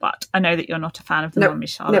interesting. But I know that you're not a fan of the mummy,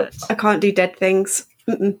 Charlotte. Nope, I can't do dead things.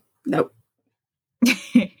 Nope.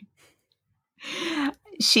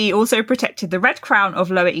 She also protected the red crown of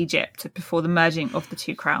Lower Egypt before the merging of the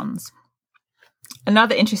two crowns.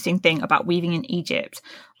 Another interesting thing about weaving in Egypt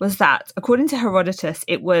was that, according to Herodotus,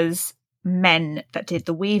 it was men that did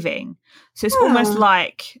the weaving. So it's almost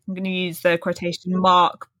like, I'm going to use the quotation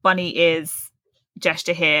mark bunny ears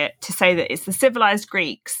gesture here to say that it's the civilized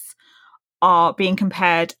Greeks are being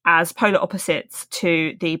compared as polar opposites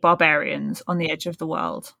to the barbarians on the edge of the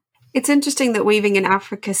world. It's interesting that weaving in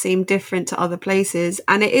Africa seemed different to other places.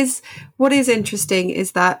 And what is interesting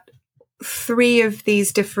is that 3 of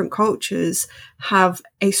these different cultures have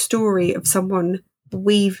a story of someone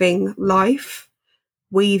weaving life,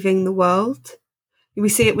 weaving the world. We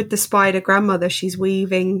see it with the spider grandmother. She's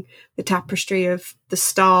weaving the tapestry of the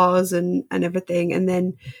stars and everything. And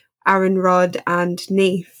then Arianrhod and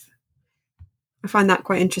Neith. I find that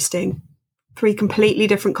quite interesting. 3 completely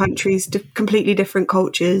different countries, completely different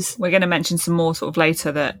cultures. We're going to mention some more sort of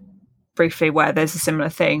later that briefly where there's a similar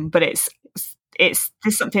thing, but it's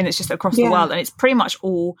something that's just across the world, and it's pretty much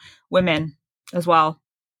all women as well.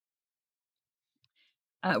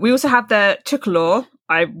 We also have the Tukulor.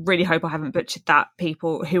 I really hope I haven't butchered that.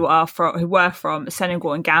 People who were from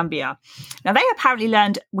Senegal and Gambia. Now they apparently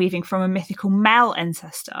learned weaving from a mythical male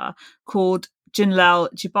ancestor called Junlel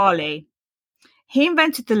Jibali. He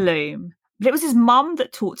invented the loom, but it was his mum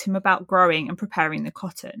that taught him about growing and preparing the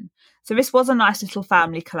cotton. So this was a nice little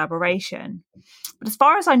family collaboration. But as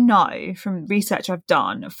far as I know from research I've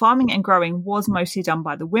done, farming and growing was mostly done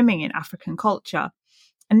by the women in African culture.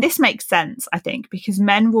 And this makes sense, I think, because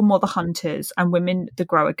men were more the hunters and women the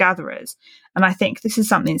grower-gatherers. And I think this is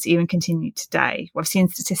something that's even continued today. I've seen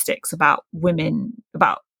statistics about women,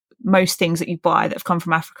 about most things that you buy that have come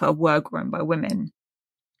from Africa were grown by women.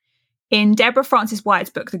 In Deborah Frances White's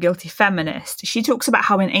book, The Guilty Feminist, she talks about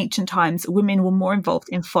how in ancient times women were more involved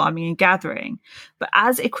in farming and gathering. But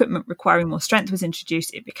as equipment requiring more strength was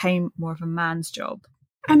introduced, it became more of a man's job.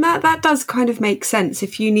 And that does kind of make sense.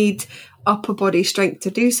 If you need upper body strength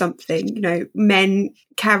to do something, men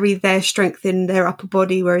carry their strength in their upper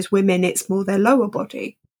body, whereas women, it's more their lower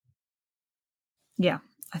body. Yeah,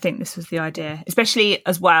 I think this was the idea, especially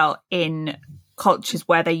as well in cultures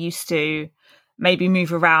where they used to maybe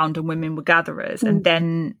move around and women were gatherers, and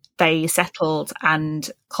then they settled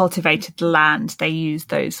and cultivated the land. They used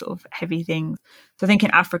those sort of heavy things. So I think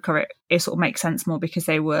in Africa, it sort of makes sense more because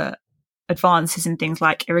they were advances in things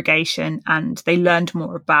like irrigation, and they learned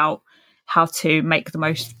more about how to make the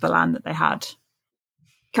most of the land that they had.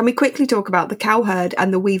 Can we quickly talk about the cowherd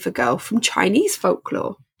and the weaver girl from Chinese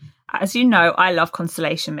folklore? As you know, I love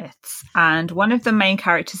constellation myths, and one of the main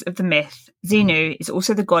characters of the myth, Xenu, is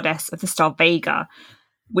also the goddess of the star Vega,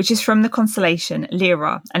 which is from the constellation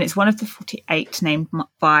Lyra, and it's one of the 48 named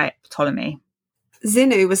by Ptolemy.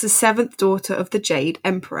 Xenu was the 7th daughter of the Jade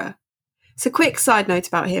Emperor. So quick side note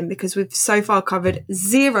about him, because we've so far covered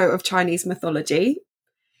 0 of Chinese mythology.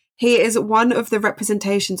 He is one of the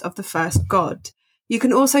representations of the first god. You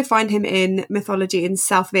can also find him in mythology in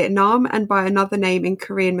South Vietnam and by another name in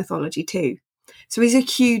Korean mythology too. So he's a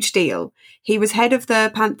huge deal. He was head of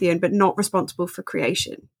the pantheon but not responsible for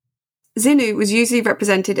creation. Xenu was usually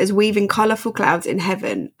represented as weaving colourful clouds in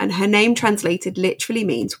heaven, and her name translated literally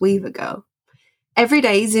means weaver girl. Every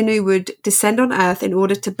day Xenu would descend on earth in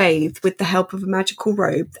order to bathe with the help of a magical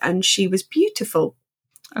robe, and she was beautiful.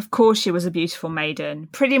 Of course she was a beautiful maiden.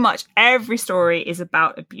 Pretty much every story is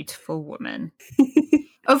about a beautiful woman.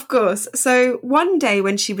 Of course. So one day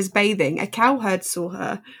when she was bathing, a cowherd saw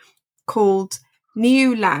her, called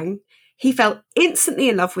Niu Lang. He fell instantly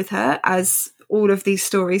in love with her, as all of these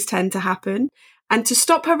stories tend to happen. And to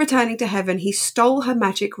stop her returning to heaven, he stole her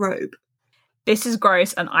magic robe. This is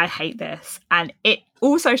gross and I hate this. And it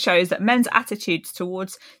also shows that men's attitudes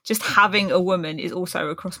towards just having a woman is also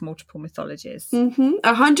across multiple mythologies.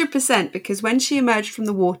 100%, because when she emerged from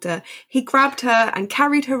the water, he grabbed her and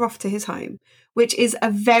carried her off to his home, which is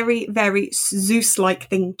a very, very Zeus-like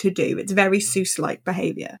thing to do. It's very Zeus-like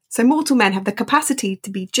behaviour. So mortal men have the capacity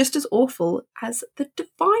to be just as awful as the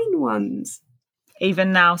divine ones.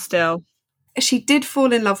 Even now still. She did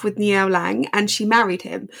fall in love with Niu Lang and she married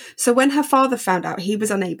him. So when her father found out, he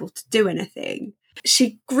was unable to do anything.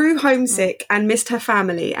 She grew homesick and missed her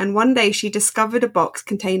family, and one day she discovered a box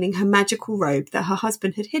containing her magical robe that her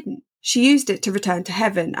husband had hidden. She used it to return to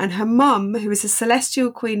heaven, and her mum, who is a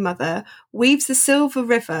celestial queen mother, weaves the Silver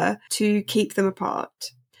River to keep them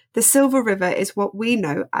apart. The Silver River is what we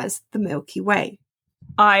know as the Milky Way.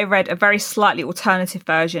 I read a very slightly alternative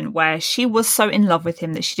version where she was so in love with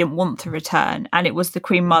him that she didn't want to return, and it was the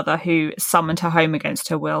Queen Mother who summoned her home against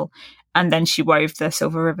her will, and then she wove the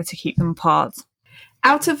Silver River to keep them apart.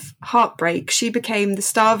 Out of heartbreak, she became the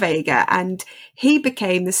star Vega, and he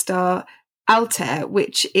became the star Altair,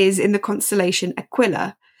 which is in the constellation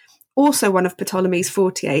Aquila, also one of Ptolemy's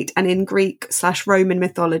 48, and in Greek/Roman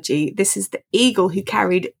mythology, this is the eagle who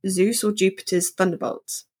carried Zeus or Jupiter's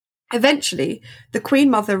thunderbolts. Eventually, the Queen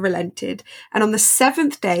Mother relented, and on the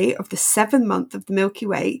 7th day of the 7th month of the Milky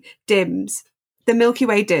Way dims,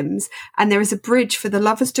 and there is a bridge for the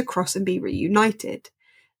lovers to cross and be reunited.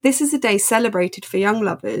 This is a day celebrated for young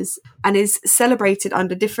lovers and is celebrated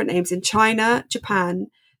under different names in China, Japan,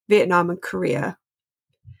 Vietnam, and Korea.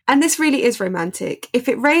 And this really is romantic. If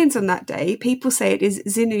it rains on that day, people say it is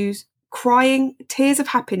Xenu's crying tears of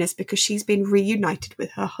happiness because she's been reunited with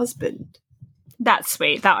her husband. That's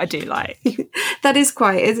sweet. That I do like. It is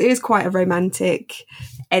quite a romantic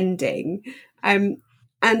ending. And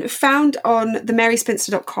found on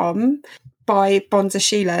themaryspinster.com by Bonza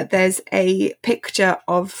Sheila, there's a picture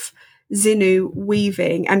of Xenu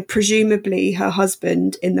weaving and presumably her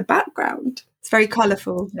husband in the background. It's very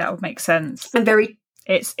colourful. That would make sense. And it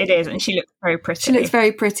is, and she looks very pretty. She looks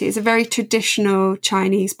very pretty. It's a very traditional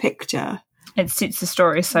Chinese picture. It suits the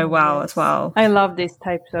story so well as well. I love these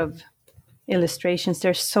types of illustrations.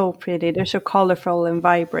 They're so pretty. They're so colourful and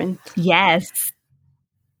vibrant. Yes.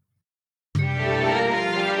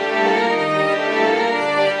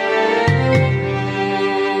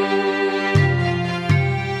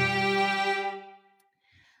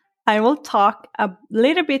 I will talk a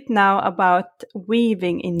little bit now about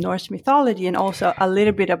weaving in Norse mythology and also a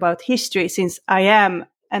little bit about history, since I am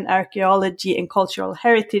an archaeology and cultural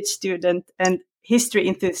heritage student and history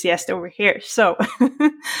enthusiast over here. So,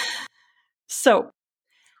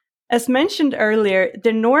 as mentioned earlier,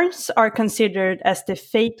 the Norns are considered as the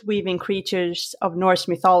fate-weaving creatures of Norse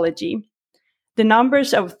mythology. The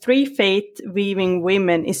numbers of 3 fate-weaving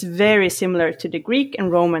women is very similar to the Greek and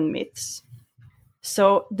Roman myths.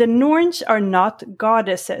 So the Norns are not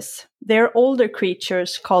goddesses. They're older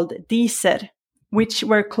creatures called Diser, which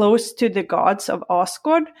were close to the gods of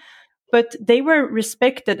Asgard, but they were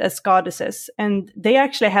respected as goddesses, and they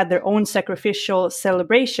actually had their own sacrificial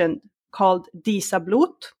celebration called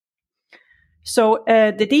Disablot. So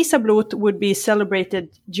the Disablot would be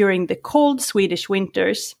celebrated during the cold Swedish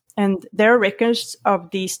winters, and there are records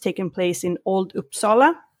of these taking place in Old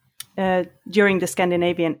Uppsala during the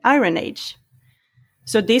Scandinavian Iron Age.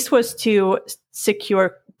 So this was to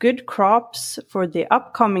secure good crops for the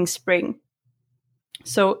upcoming spring.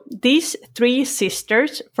 So these 3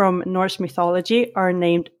 sisters from Norse mythology are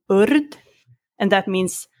named Urd, and that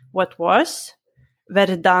means what was,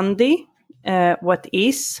 Verdandi, what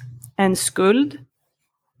is, and Skuld,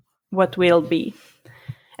 what will be.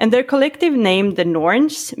 And their collective name, the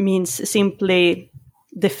Norns, means simply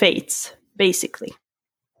the fates, basically.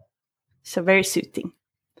 So very suiting.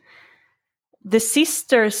 The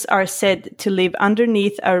sisters are said to live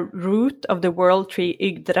underneath a root of the world tree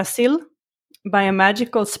Yggdrasil by a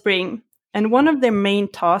magical spring, and one of their main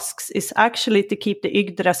tasks is actually to keep the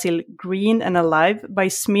Yggdrasil green and alive by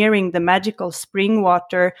smearing the magical spring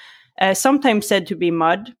water, sometimes said to be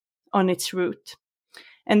mud, on its root.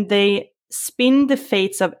 And they spin the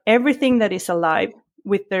fates of everything that is alive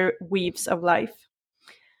with their weaves of life.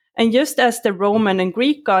 And just as the Roman and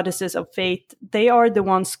Greek goddesses of fate, they are the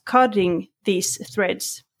ones cutting these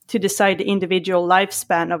threads to decide the individual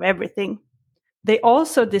lifespan of everything. They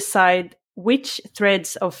also decide which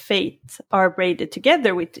threads of fate are braided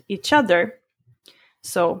together with each other.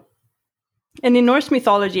 So, and in Norse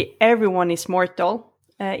mythology, everyone is mortal.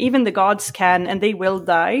 Even the gods can, and they will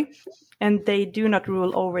die, and they do not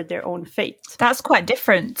rule over their own fate. That's quite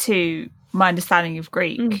different to my understanding of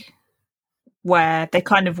Greek, where they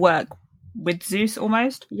kind of work with Zeus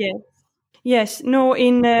almost. Yes. No,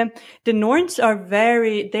 in the Norns are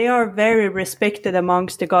very respected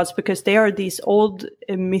amongst the gods because they are these old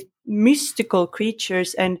mystical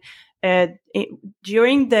creatures, and in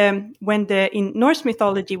Norse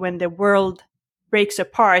mythology, when the world breaks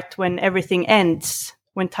apart, when everything ends,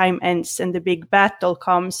 when time ends, and the big battle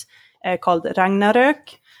comes called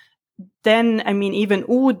Ragnarök, then even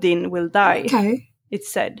Odin will die. Okay.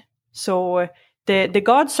 It's said. So the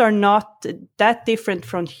gods are not that different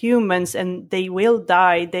from humans, and they will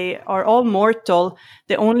die. They are all mortal.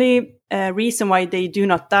 The only reason why they do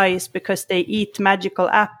not die is because they eat magical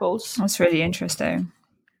apples. That's really interesting.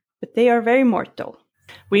 But they are very mortal.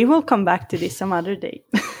 We will come back to this some other day.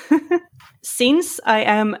 Since I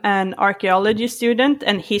am an archaeology student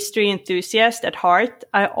and history enthusiast at heart,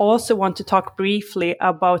 I also want to talk briefly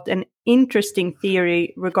about an interesting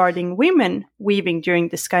theory regarding women weaving during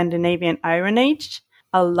the Scandinavian Iron Age,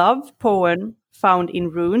 a love poem found in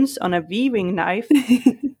runes on a weaving knife,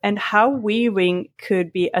 and how weaving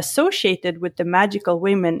could be associated with the magical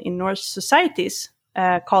women in Norse societies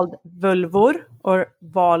called völvor or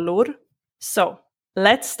valor. So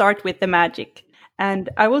let's start with the magic. And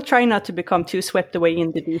I will try not to become too swept away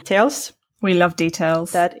in the details. We love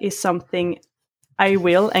details. That is something I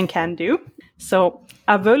will and can do. So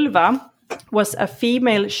a vulva was a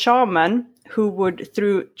female shaman who would,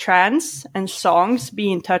 through trance and songs,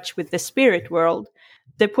 be in touch with the spirit world.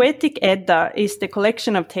 The Poetic Edda is the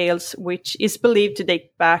collection of tales which is believed to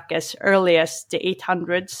date back as early as the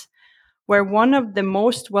 800s, where one of the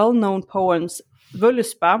most well-known poems,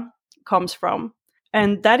 Völuspá, comes from.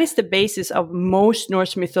 And that is the basis of most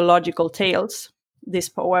Norse mythological tales, this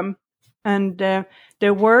poem. And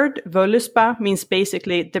the word Völuspá means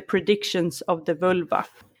basically the predictions of the vulva.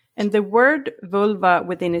 And the word vulva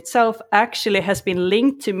within itself actually has been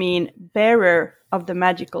linked to mean bearer of the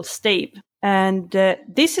magical stave. And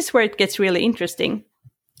this is where it gets really interesting,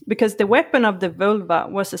 because the weapon of the vulva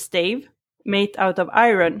was a stave made out of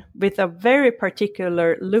iron with a very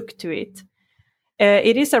particular look to it.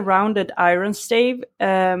 It is a rounded iron stave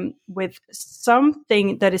with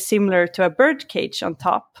something that is similar to a bird cage on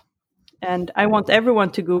top. And I want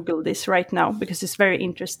everyone to Google this right now because it's very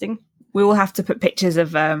interesting. We will have to put pictures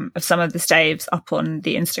of some of the staves up on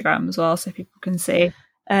the Instagram as well so people can see.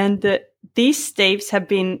 And these staves have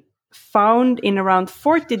been found in around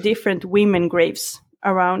 40 different women graves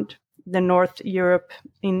around the North Europe,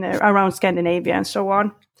 around Scandinavia and so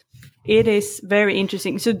on. It is very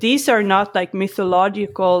interesting. So these are not like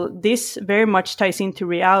mythological. This very much ties into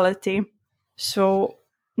reality. So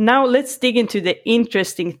now let's dig into the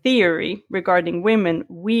interesting theory regarding women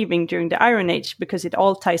weaving during the Iron Age, because it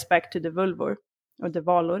all ties back to the Vulvor or the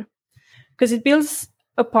Valor. Because it builds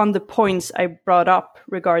upon the points I brought up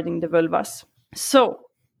regarding the vulvas. So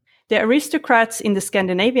the aristocrats in the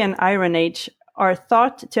Scandinavian Iron Age are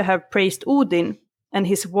thought to have praised Odin and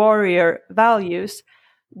his warrior values,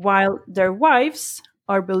 while their wives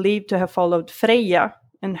are believed to have followed Freya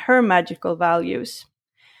and her magical values.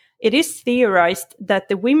 It is theorized that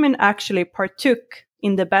the women actually partook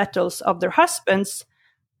in the battles of their husbands,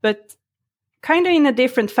 but kind of in a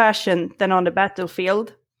different fashion than on the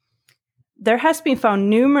battlefield. There has been found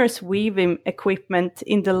numerous weaving equipment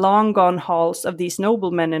in the long-gone halls of these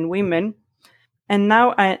noblemen and women, and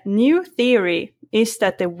now a new theory is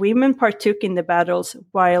that the women partook in the battles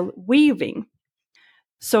while weaving.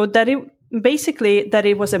 So that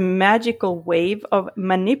it was a magical way of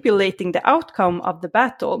manipulating the outcome of the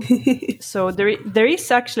battle. So there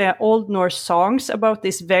is actually Old Norse songs about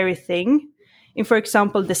this very thing. In, for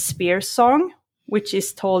example, the Spear Song, which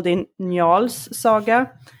is told in Njal's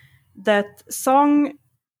saga. That song,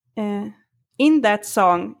 in that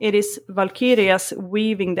song, it is Valkyrias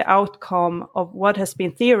weaving the outcome of what has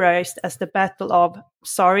been theorized as the Battle of,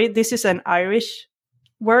 sorry, this is an Irish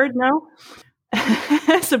word now,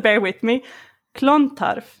 so bear with me,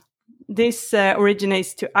 Clontarf. This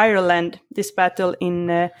originates to Ireland, this battle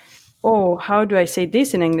in, how do I say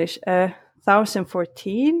this in English?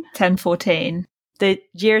 1014? 1014. The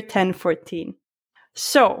year 1014.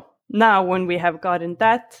 So, now when we have gotten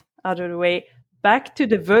that out of the way, back to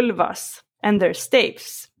the vulvas and their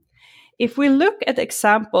staves. If we look at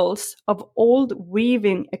examples of old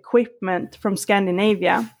weaving equipment from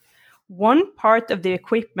Scandinavia, one part of the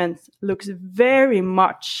equipment looks very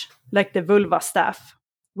much like the vulva staff,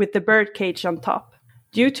 with the bird cage on top.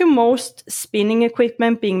 Due to most spinning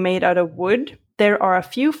equipment being made out of wood, there are a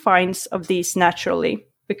few finds of these naturally,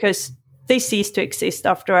 because they cease to exist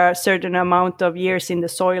after a certain amount of years in the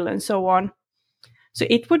soil and so on. So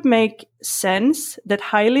it would make sense that a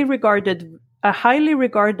highly regarded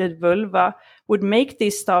vulva would make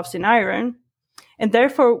these staffs in iron, and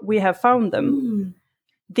therefore we have found them.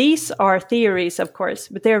 These are theories, of course,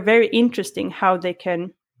 but they are very interesting how they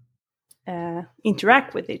can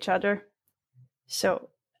interact with each other. So,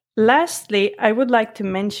 lastly, I would like to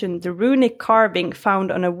mention the runic carving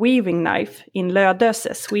found on a weaving knife in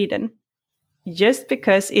Lödöse, Sweden, just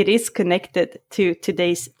because it is connected to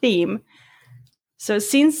today's theme. So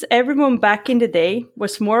since everyone back in the day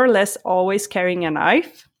was more or less always carrying a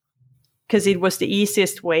knife, because it was the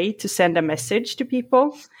easiest way to send a message to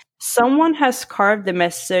people, someone has carved the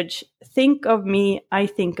message, "Think of me, I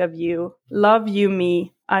think of you. Love you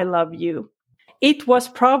me, I love you." It was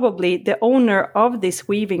probably the owner of this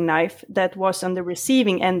weaving knife that was on the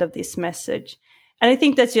receiving end of this message. And I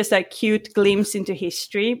think that's just a cute glimpse into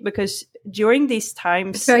history, because during these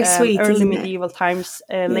times, sweet, early medieval times,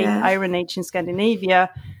 late Iron Age in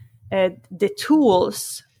Scandinavia, the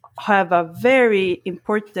tools have a very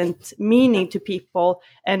important meaning to people.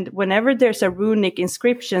 And whenever there's a runic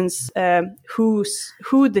inscriptions, who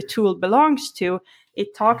the tool belongs to,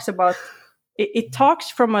 it talks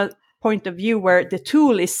from a point of view where the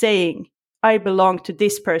tool is saying, I belong to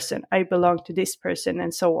this person, I belong to this person,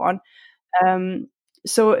 and so on.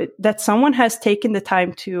 So that someone has taken the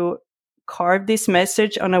time to carve this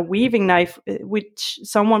message on a weaving knife, which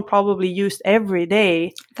someone probably used every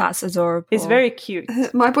day. That's adorable. It's very cute.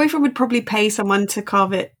 My boyfriend would probably pay someone to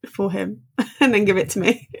carve it for him and then give it to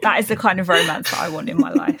me. That is the kind of romance that I want in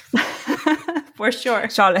my life. For sure.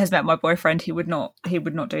 Charlotte has met my boyfriend. He would not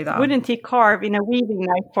do that. Wouldn't he carve in a weaving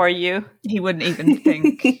knife for you? He wouldn't even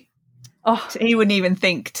think. He wouldn't even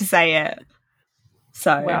think to say it.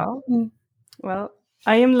 So well,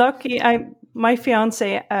 I am lucky. My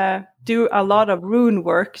fiance do a lot of rune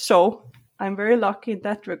work, so I'm very lucky in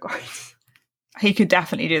that regard. He could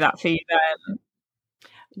definitely do that for you then.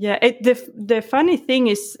 Yeah, the funny thing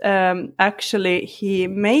is, actually, he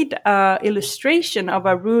made an illustration of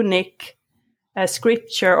a runic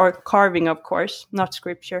scripture, or carving, of course, not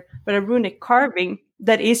scripture, but a runic carving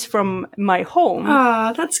that is from my home.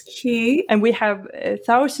 Ah, that's cute. And we have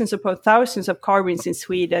thousands upon thousands of carvings in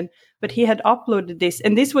Sweden, but he had uploaded this,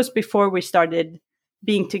 and this was before we started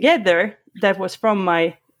being together. That was from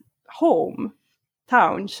my home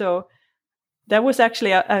town, so that was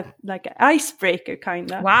actually a like an icebreaker,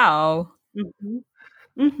 kind of. Wow. Mm-hmm.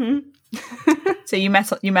 Mm-hmm. So you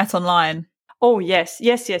met online? Oh yes.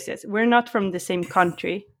 We're not from the same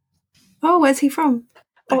country. Oh, where's he from?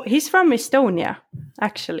 Oh, he's from Estonia,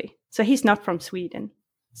 actually. So he's not from Sweden.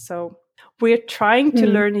 So we're trying to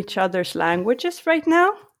learn each other's languages right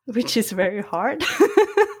now, which is very hard.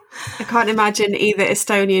 I can't imagine either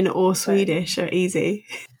Estonian or Swedish are easy.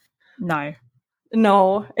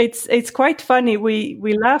 No, it's quite funny.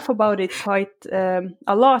 We laugh about it quite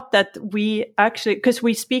a lot, that we actually, because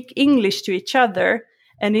we speak English to each other,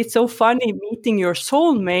 and it's so funny meeting your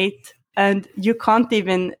soulmate and you can't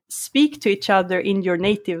even speak to each other in your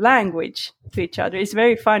native language to each other. It's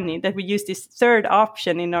very funny that we use this third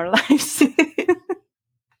option in our lives.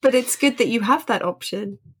 But it's good that you have that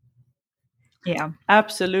option. Yeah,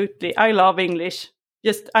 absolutely. I love English.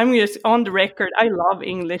 I'm just on the record. I love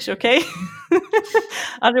English, okay?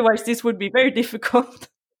 Otherwise, this would be very difficult.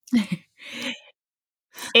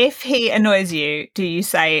 If he annoys you, do you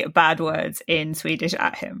say bad words in Swedish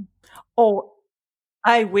at him? Oh,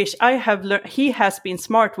 I wish I have learned. He has been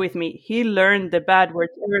smart with me. He learned the bad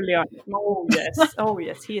words early on. Oh yes, oh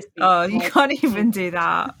yes, he has been. Oh, you can't even do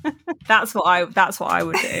that. That's what I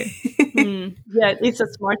would do. Yeah, it's a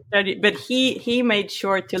smart study, but he made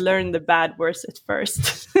sure to learn the bad words at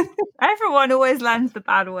first. Everyone always learns the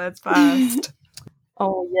bad words first.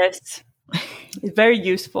 Oh yes, it's very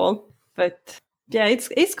useful, but. Yeah,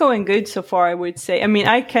 it's going good so far, I would say. I mean,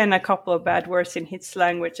 I can a couple of bad words in his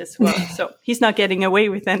language as well, so he's not getting away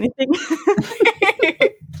with anything.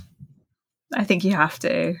 I think you have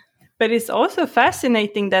to. But it's also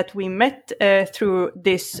fascinating that we met through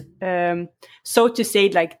this, so to say,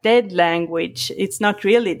 like dead language. It's not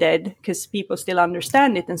really dead because people still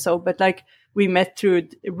understand it and so, but like we met through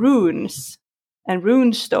runes and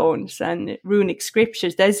rune stones and runic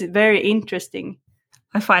scriptures. That's very interesting.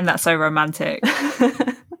 I find that so romantic.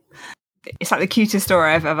 It's like the cutest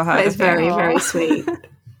story I've ever heard. It's very, very sweet.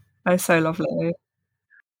 It's so lovely.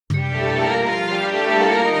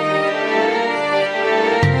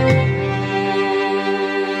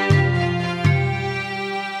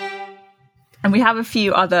 And we have a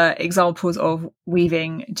few other examples of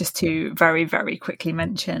weaving just to very, very quickly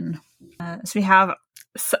mention. So we have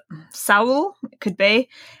Saul, it could be.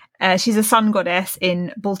 She's a sun goddess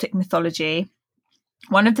in Baltic mythology.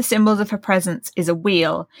 One of the symbols of her presence is a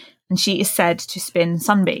wheel, and she is said to spin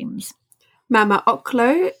sunbeams. Mama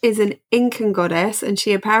Oklo is an Incan goddess, and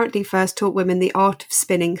she apparently first taught women the art of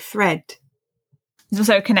spinning thread. There's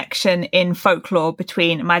also a connection in folklore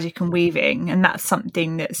between magic and weaving, and that's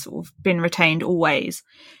something that's sort of been retained always.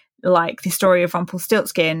 Like the story of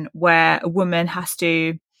Rumpelstiltskin, where a woman has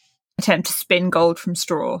to attempt to spin gold from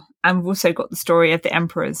straw. And we've also got the story of the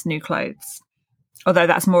emperor's new clothes, although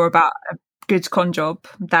that's more about a good con job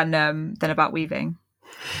than about weaving.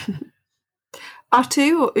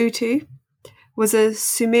 Atu or Utu was a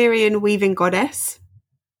Sumerian weaving goddess.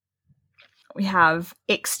 We have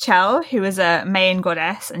Ixchel, who is a Mayan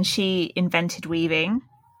goddess, and she invented weaving.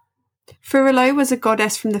 Furilo was a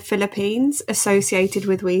goddess from the Philippines associated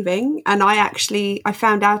with weaving, and I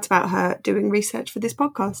found out about her doing research for this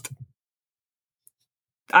podcast.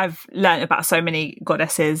 I've learned about so many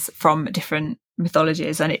goddesses from different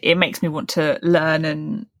mythologies, and it makes me want to learn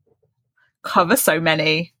and cover so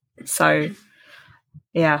many. So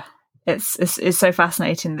yeah, it's so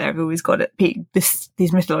fascinating that they've always got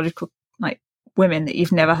these mythological like women that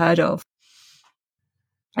you've never heard of.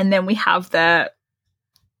 And then we have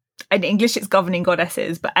in English it's governing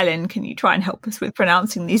goddesses, but Ellen, can you try and help us with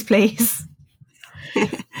pronouncing these, please?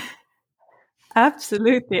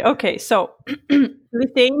 Absolutely. Okay, so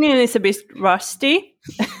Lithuanian is a bit rusty.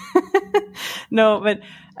 No, but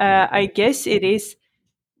I guess it is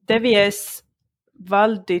Devies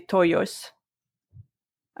Valdytojos.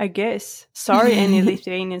 I guess. Sorry, any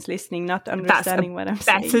Lithuanians listening, not understanding what I'm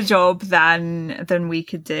saying. Better job than we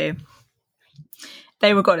could do.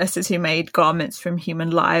 They were goddesses who made garments from human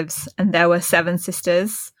lives, and there were 7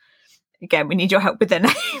 sisters. Again, we need your help with their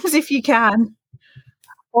names if you can.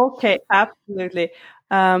 Okay, absolutely.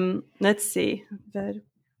 Let's see.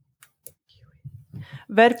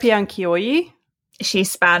 Verpiankioi. She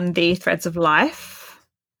spanned the threads of life.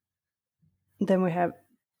 Then we have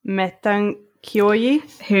Metankioi,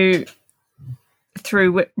 who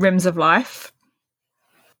threw rims of life.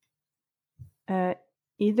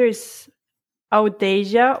 Either is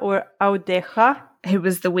Audeja or Audeja, who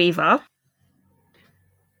was the weaver.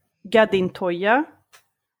 Gadintoja,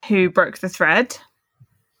 who broke the thread.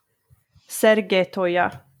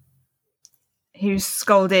 Sergetoja, who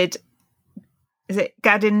scolded. Is it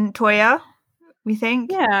Gadintoja, we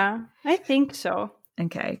think? Yeah, I think so.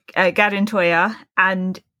 Okay. Gadintoja,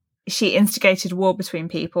 and she instigated war between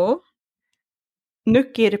people.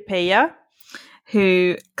 Nukirpeja,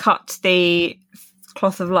 who cut the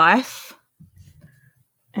cloth of life.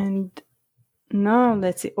 And Now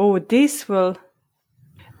let's see. Oh, this will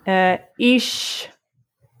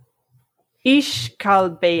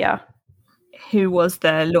Ishkalbea. Who was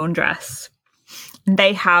the laundress. And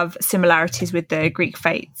they have similarities with the Greek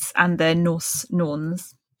fates and the Norse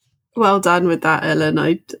Norns. Well done with that,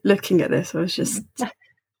 Ellen. Looking at this, I was just...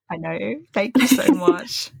 I know. Thank you so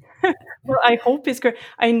much. Well, I hope it's good.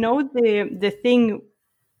 I know the thing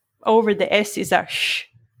over the S is a sh.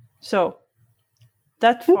 So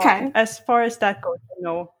that far, Okay. as far as that goes,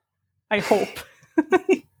 no. I hope.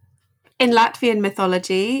 In Latvian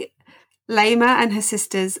mythology, Lema and her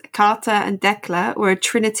sisters Kata and Dekla were a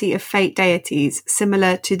trinity of fate deities,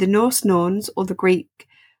 similar to the Norse Norns or the Greek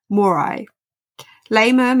Moirai.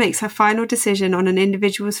 Lema makes her final decision on an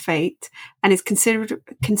individual's fate and is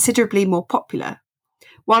considerably more popular.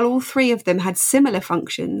 While all three of them had similar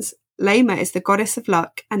functions, Lema is the goddess of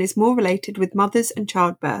luck and is more related with mothers and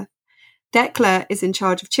childbirth. Dekla is in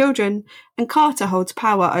charge of children, and Kata holds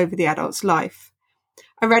power over the adult's life.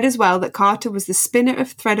 I read as well that Kata was the spinner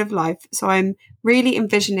of thread of life, so I'm really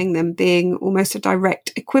envisioning them being almost a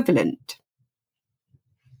direct equivalent.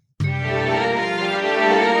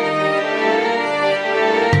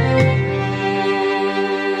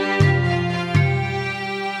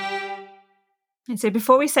 And so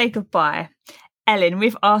before we say goodbye, Ellen,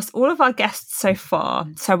 we've asked all of our guests so far,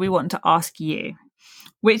 so we want to ask you,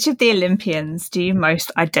 which of the Olympians do you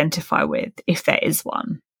most identify with, if there is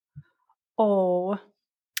one? Oh,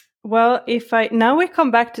 well, now we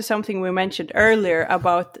come back to something we mentioned earlier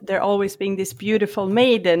about there always being these beautiful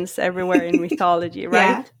maidens everywhere in mythology,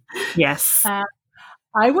 right? Yeah. Yes.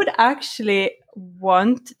 I would actually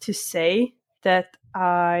want to say that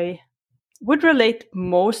I would relate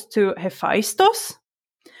most to Hephaestus,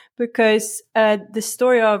 because the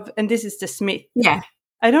story of, and this is the Smith. Yeah.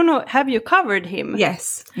 I don't know, have you covered him?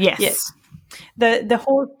 Yes. Yes. The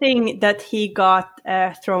whole thing that he got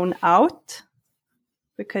thrown out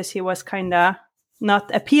because he was kind of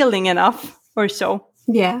not appealing enough or so.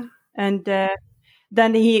 Yeah. And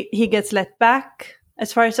then he gets let back.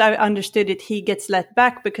 As far as I understood it, he gets let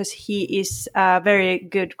back because he is a very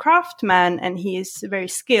good craftsman and he is very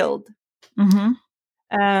skilled. Mm-hmm.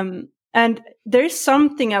 And there's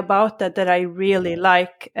something about that I really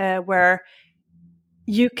like, where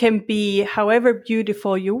you can be however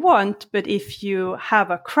beautiful you want, but if you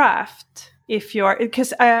have a craft,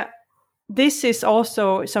 because this is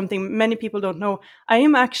also something many people don't know. I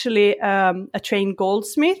am actually a trained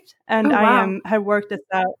goldsmith, and I have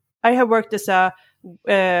worked as a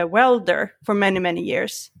welder for many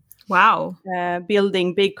years. Wow.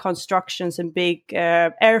 Building big constructions and big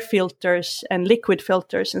air filters and liquid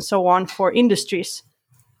filters and so on for industries.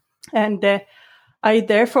 And I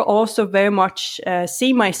therefore also very much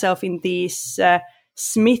see myself in these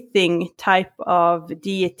smithing type of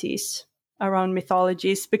deities around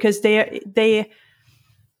mythologies, because I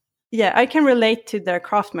can relate to their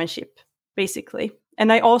craftsmanship, basically.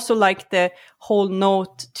 And I also like the whole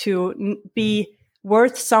note to be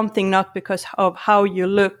worth something, not because of how you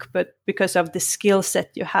look, but because of the skill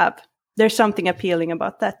set you have. There's something appealing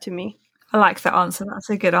about that to me. I like that answer. That's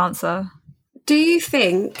a good answer. Do you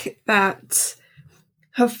think that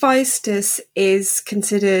Hephaestus is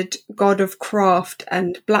considered god of craft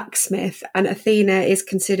and blacksmith, and Athena is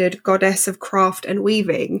considered goddess of craft and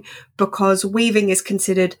weaving because weaving is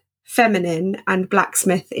considered feminine and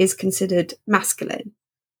blacksmith is considered masculine?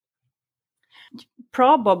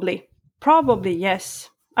 Probably,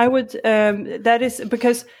 yes. I would. That is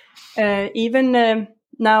because even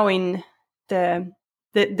now in the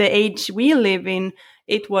age we live in,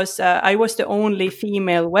 it was I was the only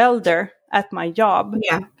female welder at my job.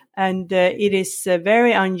 Yeah, and it is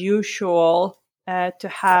very unusual to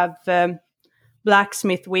have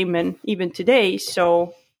blacksmith women even today.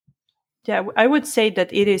 So, yeah, I would say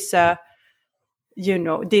that it is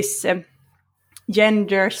this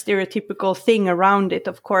gender stereotypical thing around it,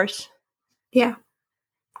 of course. Yeah.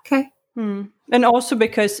 Okay. And also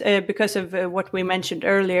because of what we mentioned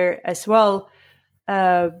earlier as well,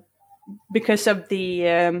 because of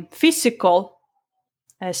the physical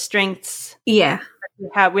strengths. Yeah.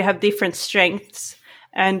 We have different strengths.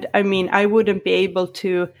 And I mean, I wouldn't be able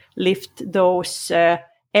to lift those air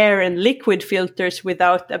and liquid filters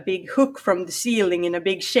without a big hook from the ceiling in a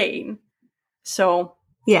big chain. So,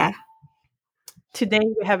 yeah. Today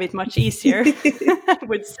we have it much easier, I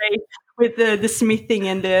would say, with the smithing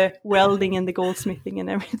and the welding and the goldsmithing and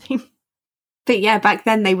everything. But yeah, back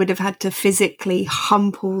then they would have had to physically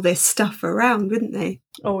hump all this stuff around, wouldn't they?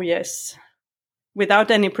 Oh, yes.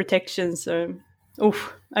 Without any protections.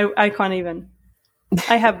 I can't even.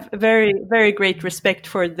 I have very, very great respect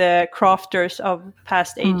for the crafters of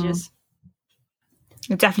past ages.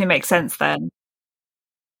 It definitely makes sense then.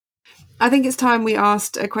 I think it's time we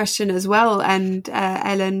asked a question as well. And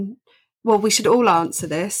Ellen, well, we should all answer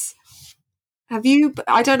this. Have you,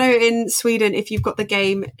 I don't know in Sweden if you've got the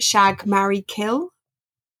game Shag, Marry, Kill.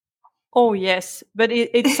 Oh, yes. But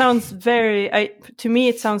it sounds very, to me,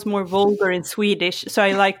 it sounds more vulgar in Swedish. So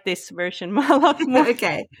I like this version a lot more.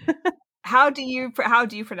 Okay. How do you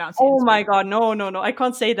pronounce it? Oh my God. No. I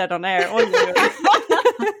can't say that on air.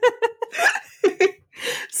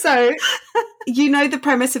 So, you know the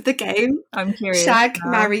premise of the game. I'm curious. Shag,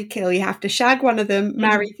 marry, kill. You have to shag one of them,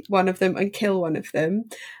 marry one of them, and kill one of them.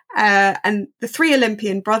 And the 3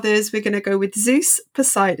 Olympian brothers, we're going to go with Zeus,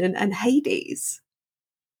 Poseidon, and Hades.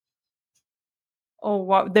 Oh,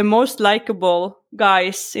 wow. The most likable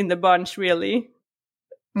guys in the bunch, really.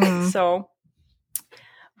 So,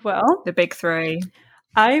 well. The big 3.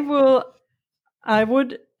 I would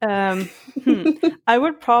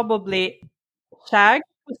probably shag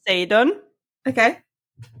Poseidon. Okay.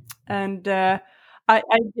 And I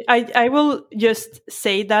will just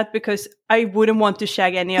say that because I wouldn't want to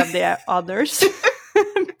shag any of the others.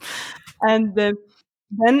 And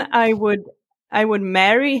then I would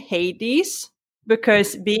marry Hades,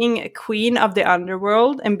 because being a queen of the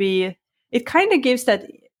underworld and it kind of gives that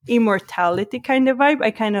immortality kind of vibe. I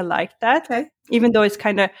kind of like that. Okay. Even though it's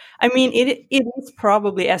kind of, I mean, it is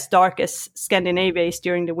probably as dark as Scandinavia is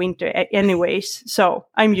during the winter anyways. So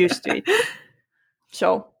I'm used to it.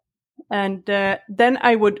 So, and then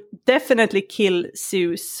I would definitely kill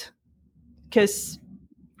Zeus, because,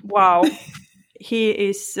 wow,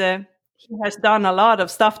 he has done a lot of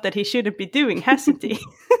stuff that he shouldn't be doing, hasn't he?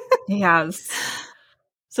 He has.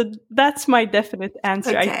 So that's my definite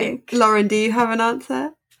answer, Okay. I think. Lauren, do you have an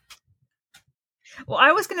answer? Well,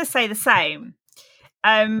 I was going to say the same,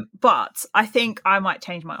 but I think I might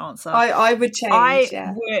change my answer. I would change,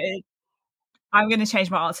 I'm going to change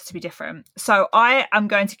my answer to be different. So I am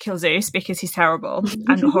going to kill Zeus because he's terrible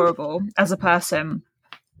and horrible as a person.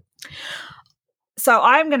 So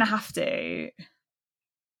I'm going to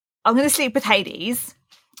sleep with Hades.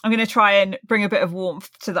 I'm going to try and bring a bit of warmth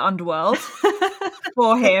to the underworld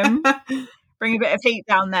for him, bring a bit of heat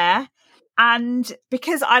down there. And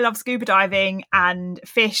because I love scuba diving and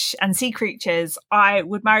fish and sea creatures, I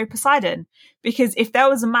would marry Poseidon. Because if there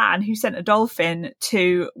was a man who sent a dolphin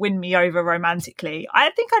to win me over romantically, I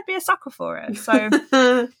think I'd be a sucker for it. So I'm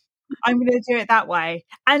going to do it that way.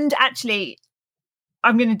 And actually,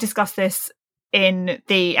 I'm going to discuss this in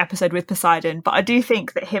the episode with Poseidon, but I do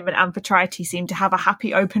think that him and Amphitrite seem to have a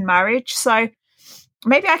happy open marriage. So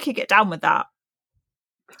maybe I could get down with that.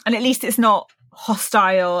 And at least it's not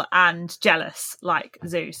hostile and jealous like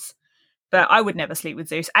Zeus. But I would never sleep with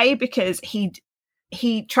Zeus. A, because he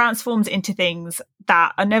transforms into things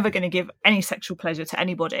that are never going to give any sexual pleasure to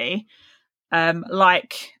anybody,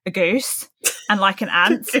 like a goose and like an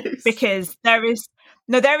ant, because there is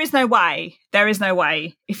no way.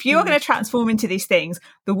 If you are going to transform into these things,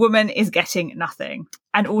 the woman is getting nothing.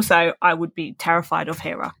 And also, I would be terrified of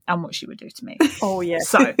Hera and what she would do to me. Oh, yeah.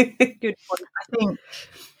 So, good point.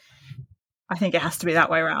 I think it has to be that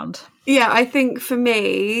way around. Yeah, I think for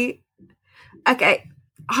me, okay,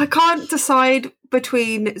 I can't decide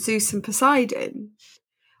between Zeus and Poseidon.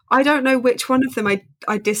 I don't know which one of them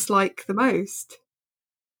I dislike the most.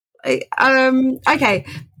 Okay,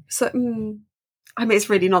 so I mean, it's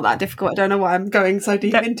really not that difficult. I don't know why I'm going so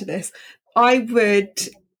deep into this. I would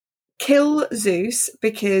kill Zeus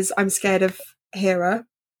because I'm scared of Hera.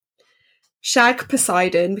 Shag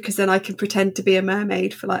Poseidon because then I can pretend to be a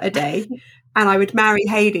mermaid for like a day. And I would marry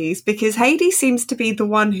Hades because Hades seems to be the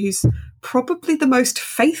one who's probably the most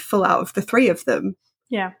faithful out of the 3 of them.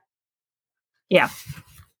 Yeah. Yeah.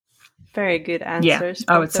 Very good answers.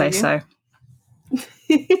 Yeah, I would say so.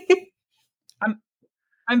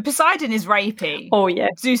 Poseidon is rapey. Oh, yeah.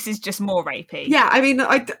 Zeus is just more rapey. Yeah, I mean,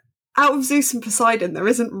 out of Zeus and Poseidon, there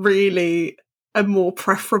isn't really a more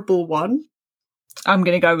preferable one. I'm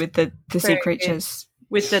going to go with the sea creatures. Good.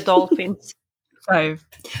 With the dolphins. So,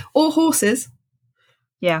 or horses.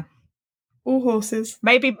 Yeah. Or horses.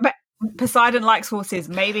 Maybe Poseidon likes horses.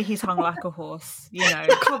 Maybe he's hung like a horse, you know. I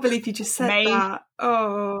can't believe you just said that.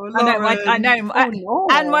 Oh, Lauren. I know. Oh, no.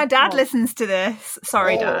 And my dad listens to this.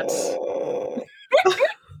 Sorry, Dad.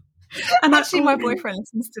 And actually, my boyfriend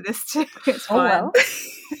listens to this too. It's fine. Oh, well.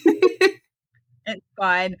 It's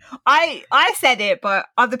fine. I said it, but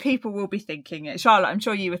other people will be thinking it. Charlotte, I'm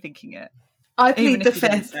sure you were thinking it. I plead the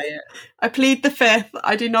 5th. I plead the 5th.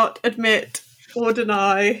 I do not admit or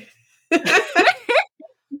deny.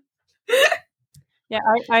 Yeah,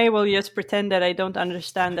 I will just pretend that I don't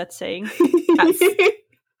understand that saying.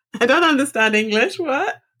 I don't understand English.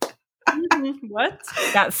 What? What?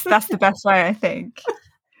 That's the best way, I think.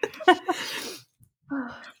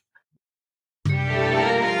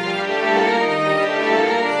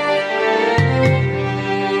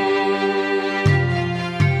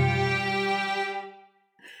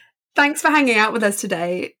 Thanks for hanging out with us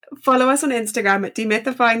today. Follow us on Instagram at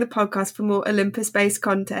Demythifying the Podcast for more Olympus-based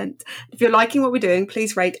content. If you're liking what we're doing,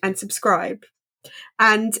 please rate and subscribe.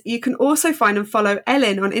 And you can also find and follow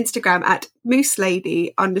Ellen on Instagram at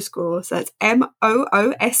mooselady_. So that's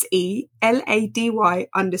MOOSELADY_.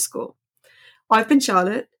 I've been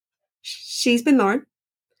Charlotte. She's been Lauren.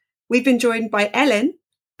 We've been joined by Ellen,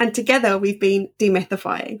 and together we've been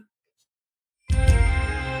demythifying.